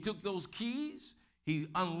 He took those keys. He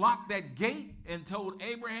unlocked that gate and told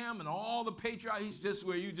Abraham and all the patriarchs, he's just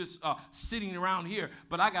where you just sitting around here,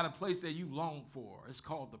 but I got a place that you long for. It's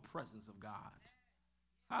called the presence of God.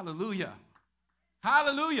 Hallelujah.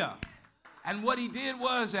 Hallelujah. And what he did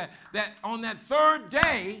was that on that third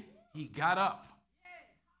day, he got up.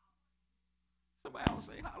 Somebody else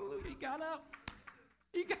say hallelujah. He got up.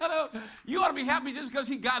 He got up. You ought to be happy just because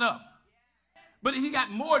he got up. But he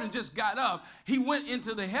got more than just got up. He went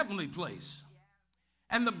into the heavenly place.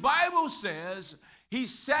 And the Bible says he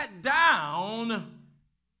sat down.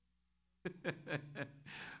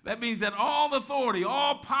 That means that all authority,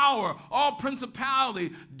 all power, all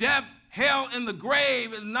principality, death, hell, and the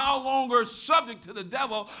grave is no longer subject to the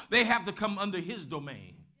devil. They have to come under his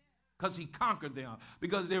domain because he conquered them.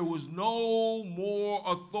 Because there was no more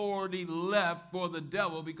authority left for the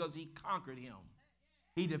devil because he conquered him.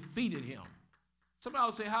 He defeated him. Somebody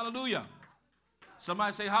else say hallelujah.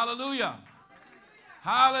 Somebody say hallelujah.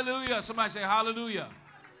 Hallelujah. Somebody say hallelujah.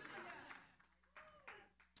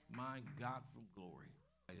 My God from glory.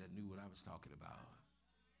 I knew what I was talking about.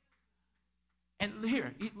 And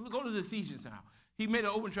here, go to the Ephesians now. He made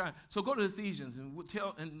an open trial. So go to Ephesians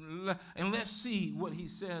and let's see what he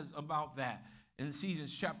says about that in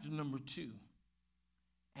Ephesians chapter number 2.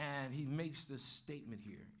 And he makes this statement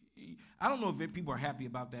here. I don't know if people are happy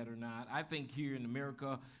about that or not. I think here in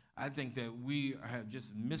America, I think that we have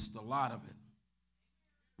just missed a lot of it.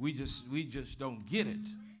 We just don't get it.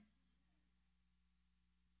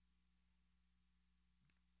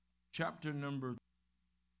 Chapter number.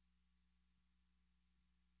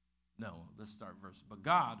 No, let's start verse. But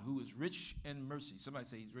God, who is rich in mercy. Somebody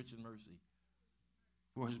say he's rich in mercy.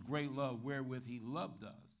 For his great love wherewith he loved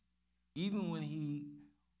us. Even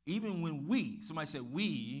when we, somebody said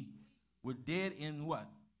we, were dead in what?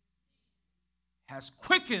 Has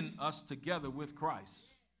quickened us together with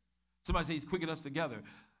Christ. Somebody say he's quickened us together.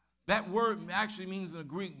 That word actually means in the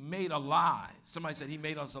Greek, made alive. Somebody said he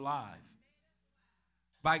made us alive.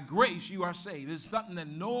 By grace you are saved. It's something that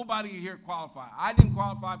nobody here qualified. I didn't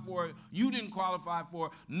qualify for it. You didn't qualify for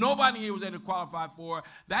it. Nobody here was able to qualify for it.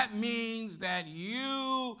 That means that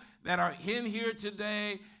you that are in here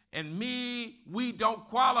today and me, we don't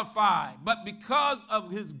qualify. But because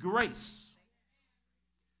of his grace,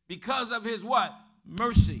 because of his what?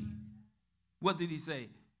 Mercy. What did he say?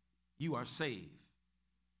 You are saved.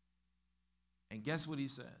 And guess what he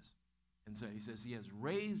says? And so he says he has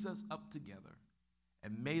raised us up together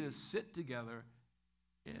and made us sit together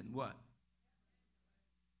in what?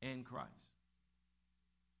 In Christ.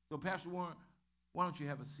 So Pastor Warren, why don't you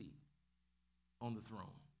have a seat on the throne?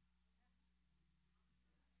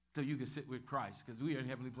 So you can sit with Christ, because we are in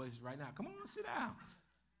heavenly places right now. Come on, sit down.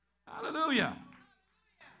 Hallelujah.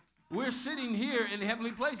 We're sitting here in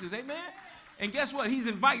heavenly places, amen? And guess what? He's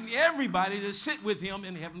inviting everybody to sit with him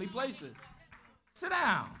in heavenly places. Sit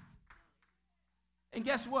down. And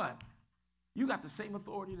guess what? You got the same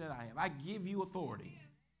authority that I have. I give you authority.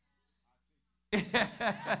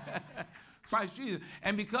 Christ Jesus.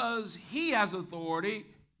 And because he has authority,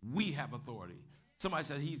 we have authority. Somebody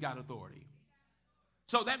said he's got authority.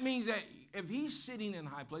 So that means that if he's sitting in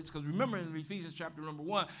high places, because remember in Ephesians chapter number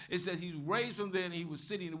 1, it says he's raised from there and he was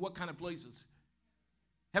sitting in what kind of places?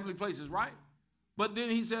 Heavenly places, right? But then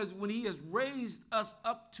he says when he has raised us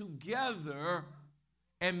up together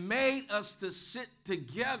and made us to sit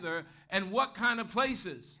together, and what kind of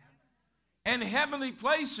places? And heavenly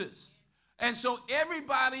places. And so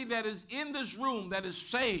everybody that is in this room that is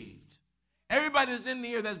saved, everybody that's in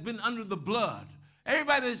here that's been under the blood,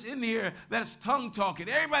 everybody that's in here that's tongue talking,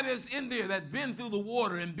 everybody that's in there that's been through the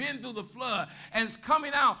water and been through the flood and is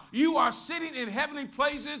coming out, you are sitting in heavenly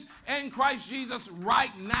places in Christ Jesus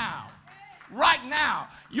right now. right now.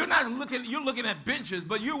 You're looking at benches,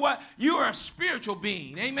 but you're what? You are a spiritual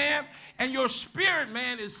being. Amen? And your spirit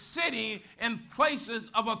man is sitting in places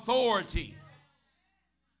of authority.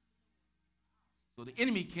 So the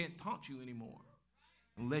enemy can't taunt you anymore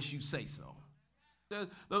unless you say so.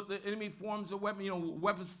 The enemy forms a weapon,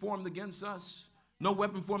 weapons formed against us. No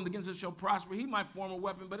weapon formed against us shall prosper. He might form a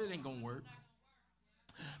weapon, but it ain't going to work.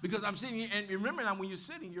 Because I'm sitting here, and remember now, when you're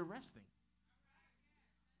sitting, you're resting.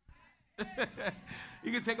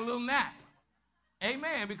 You can take a little nap.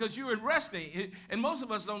 Amen, because you're resting. And most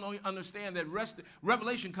of us don't understand that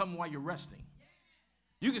revelation comes while you're resting.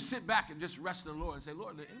 You can sit back and just rest in the Lord and say,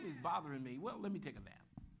 Lord, the enemy's bothering me. Well, let me take a nap.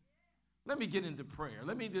 Let me get into prayer.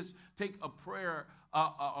 Let me just take a prayer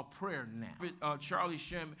nap. Charlie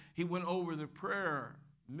Shem, he went over the prayer,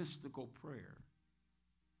 mystical prayer.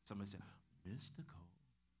 Somebody said, mystical?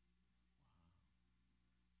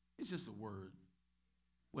 It's just a word.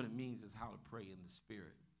 What it means is how to pray in the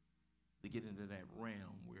spirit, to get into that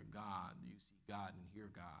realm where you see God and hear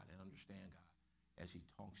God and understand God as he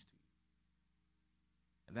talks to you.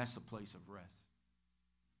 And that's a place of rest.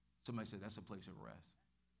 Somebody said that's a place of rest.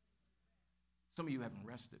 Some of you haven't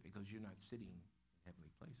rested because you're not sitting in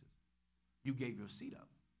heavenly places. You gave your seat up.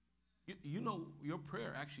 You know your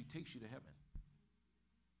prayer actually takes you to heaven.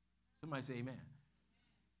 Somebody say amen.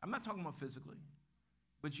 I'm not talking about physically,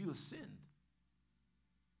 but you ascend.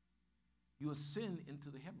 You ascend into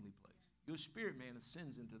the heavenly place. Your spirit man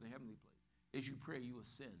ascends into the heavenly place. As you pray, you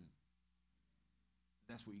ascend.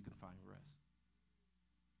 That's where you can find rest.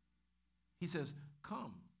 He says,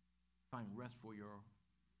 come, find rest for your soul.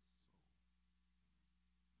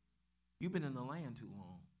 You've been in the land too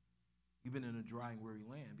long. You've been in a dry and weary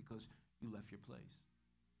land because you left your place.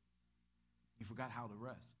 You forgot how to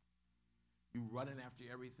rest. You're running after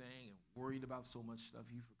everything and worried about so much stuff,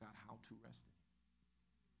 you forgot how to rest in him.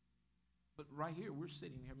 But right here, we're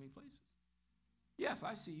sitting in heavenly places. Yes,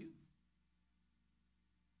 I see you.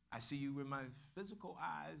 I see you with my physical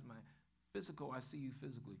eyes, I see you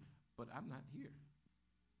physically. But I'm not here.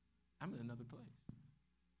 I'm in another place.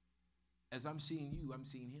 As I'm seeing you, I'm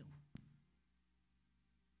seeing him.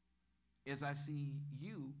 As I see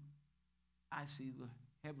you, I see the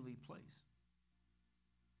heavenly place.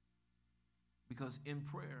 Because in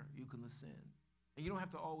prayer, you can ascend. And you don't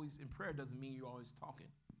have to always, in prayer doesn't mean you're always talking.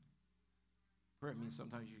 Prayer means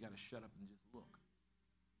sometimes you got to shut up and just look.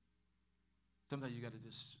 Sometimes you got to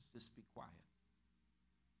just be quiet.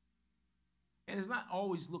 And it's not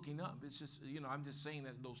always looking up. It's just, I'm just saying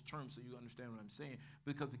that in those terms so you understand what I'm saying,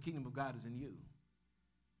 because the kingdom of God is in you.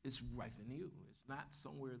 It's right in you. It's not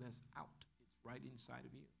somewhere that's out. It's right inside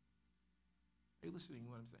of you. Are you listening to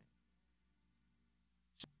what I'm saying?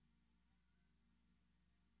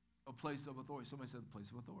 A place of authority. Somebody said a place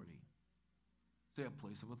of authority. Say a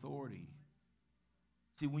place of authority.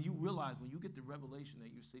 See, when you realize, when you get the revelation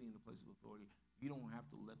that you're sitting in a place of authority, you don't have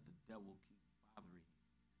to let the devil keep bothering you.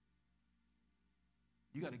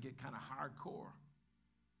 You got to get kind of hardcore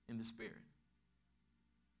in the spirit.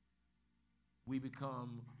 We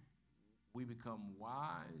become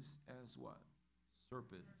wise as what?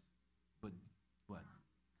 Serpents, but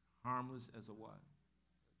harmless as a what?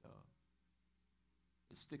 A dove.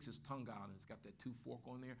 It sticks its tongue out and it's got that two fork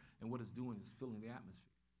on there, and what it's doing is filling the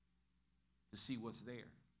atmosphere to see what's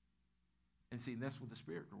there. And see, that's what the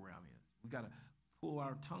spiritual realm is. We got to pull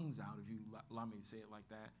our tongues out, if you allow me to say it like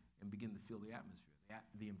that, and begin to fill the atmosphere,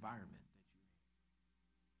 the environment that you're in.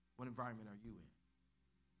 What environment are you in?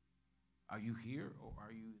 Are you here or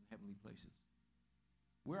are you in heavenly places?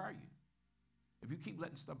 Where are you? If you keep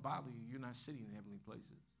letting stuff bother you, you're not sitting in heavenly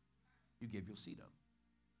places. You give your seat up.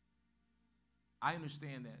 I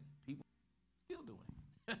understand that people are still doing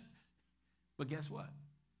it. But guess what?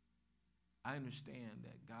 I understand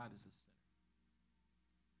that God is the center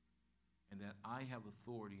and that I have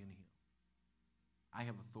authority in him. I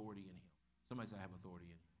have authority in him. Somebody say, I have authority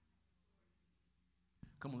in him.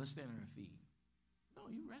 Come on, let's stand on our feet. No,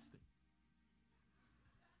 you're resting.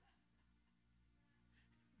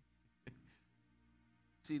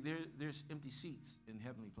 See, there's empty seats in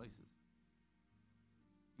heavenly places.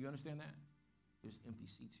 You understand that? There's empty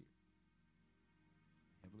seats here.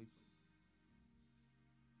 Heavenly places.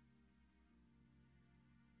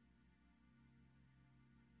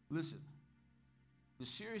 Listen, the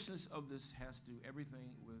seriousness of this has to do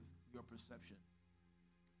everything with your perception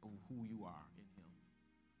of who you are in him.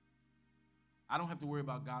 I don't have to worry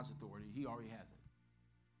about God's authority. He already has it.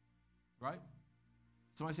 Right?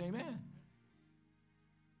 Somebody say amen.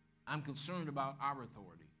 I'm concerned about our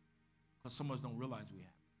authority because some of us don't realize we have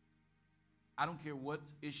it. I don't care what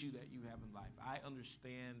issue that you have in life. I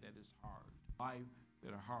understand that it's hard. Life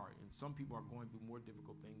that are hard. And some people are going through more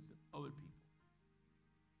difficult things than other people.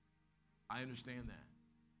 I understand that.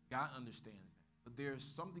 God understands that. But there's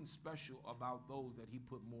something special about those that he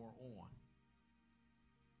put more on.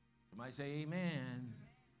 Somebody say amen.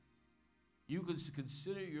 You can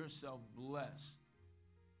consider yourself blessed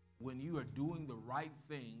when you are doing the right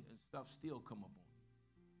thing and stuff still come up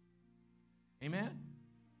on you. Amen?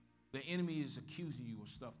 The enemy is accusing you of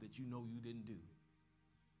stuff that you know you didn't do.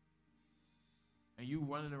 And you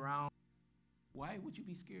running around. Why would you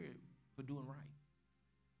be scared for doing right?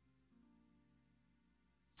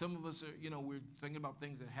 Some of us are, we're thinking about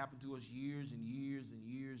things that happened to us years and years and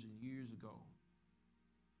years and years ago.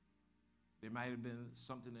 There might have been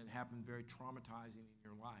something that happened very traumatizing in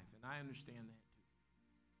your life, and I understand that too.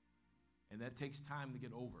 And that takes time to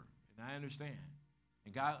get over, and I understand,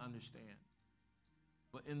 and God understands.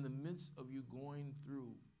 But in the midst of you going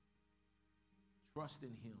through, trust in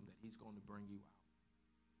him that he's going to bring you out.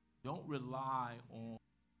 Don't rely on,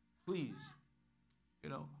 please,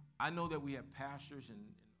 I know that we have pastors and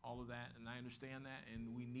all of that, and I understand that,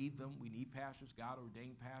 and we need them. We need pastors,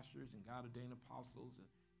 God-ordained pastors and God-ordained apostles and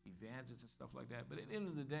evangelists and stuff like that. But at the end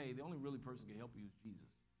of the day, the only really person who can help you is Jesus.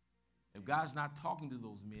 If God's not talking to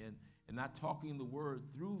those men and not talking the word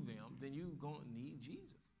through them, then you're going to need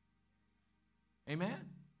Jesus. Amen?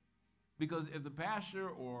 Because if the pastor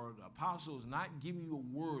or the apostle is not giving you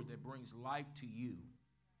a word that brings life to you,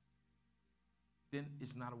 then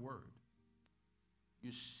it's not a word.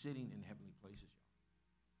 You're sitting in heavenly places, y'all.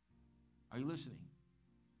 Are you listening?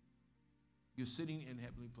 You're sitting in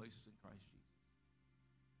heavenly places in Christ Jesus.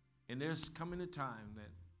 And there's coming a time that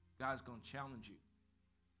God's going to challenge you.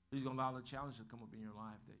 He's going to allow the challenge to come up in your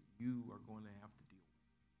life that you are going to have to deal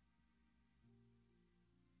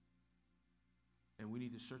with. And we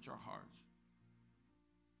need to search our hearts.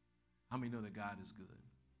 How many know that God is good?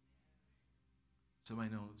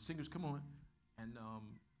 Somebody know. Singers, come on. And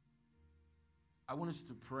I want us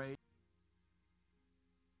to pray.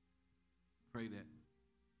 Pray that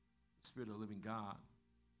the Spirit of the living God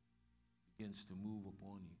begins to move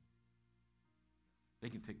upon you. They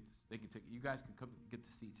can take this. They can take it. You guys can come get the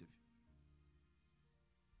seats if you.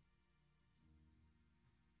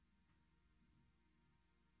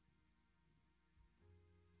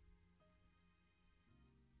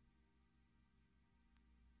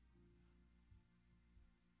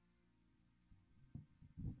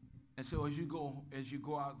 And so as you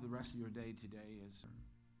go out the rest of your day today,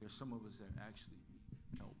 there's some of us that actually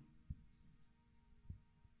need help.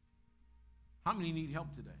 How many need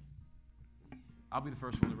help today? I'll be the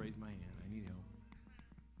first one to raise my hand. I need help.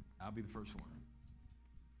 I'll be the first one.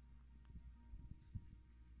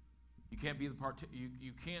 You can't be the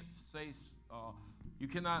you can't say you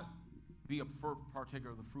cannot be a partaker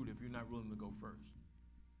of the fruit if you're not willing to go first.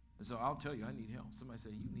 And so I'll tell you, I need help. Somebody say,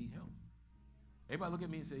 you need help. Everybody look at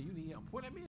me and say, you need help. Point at me.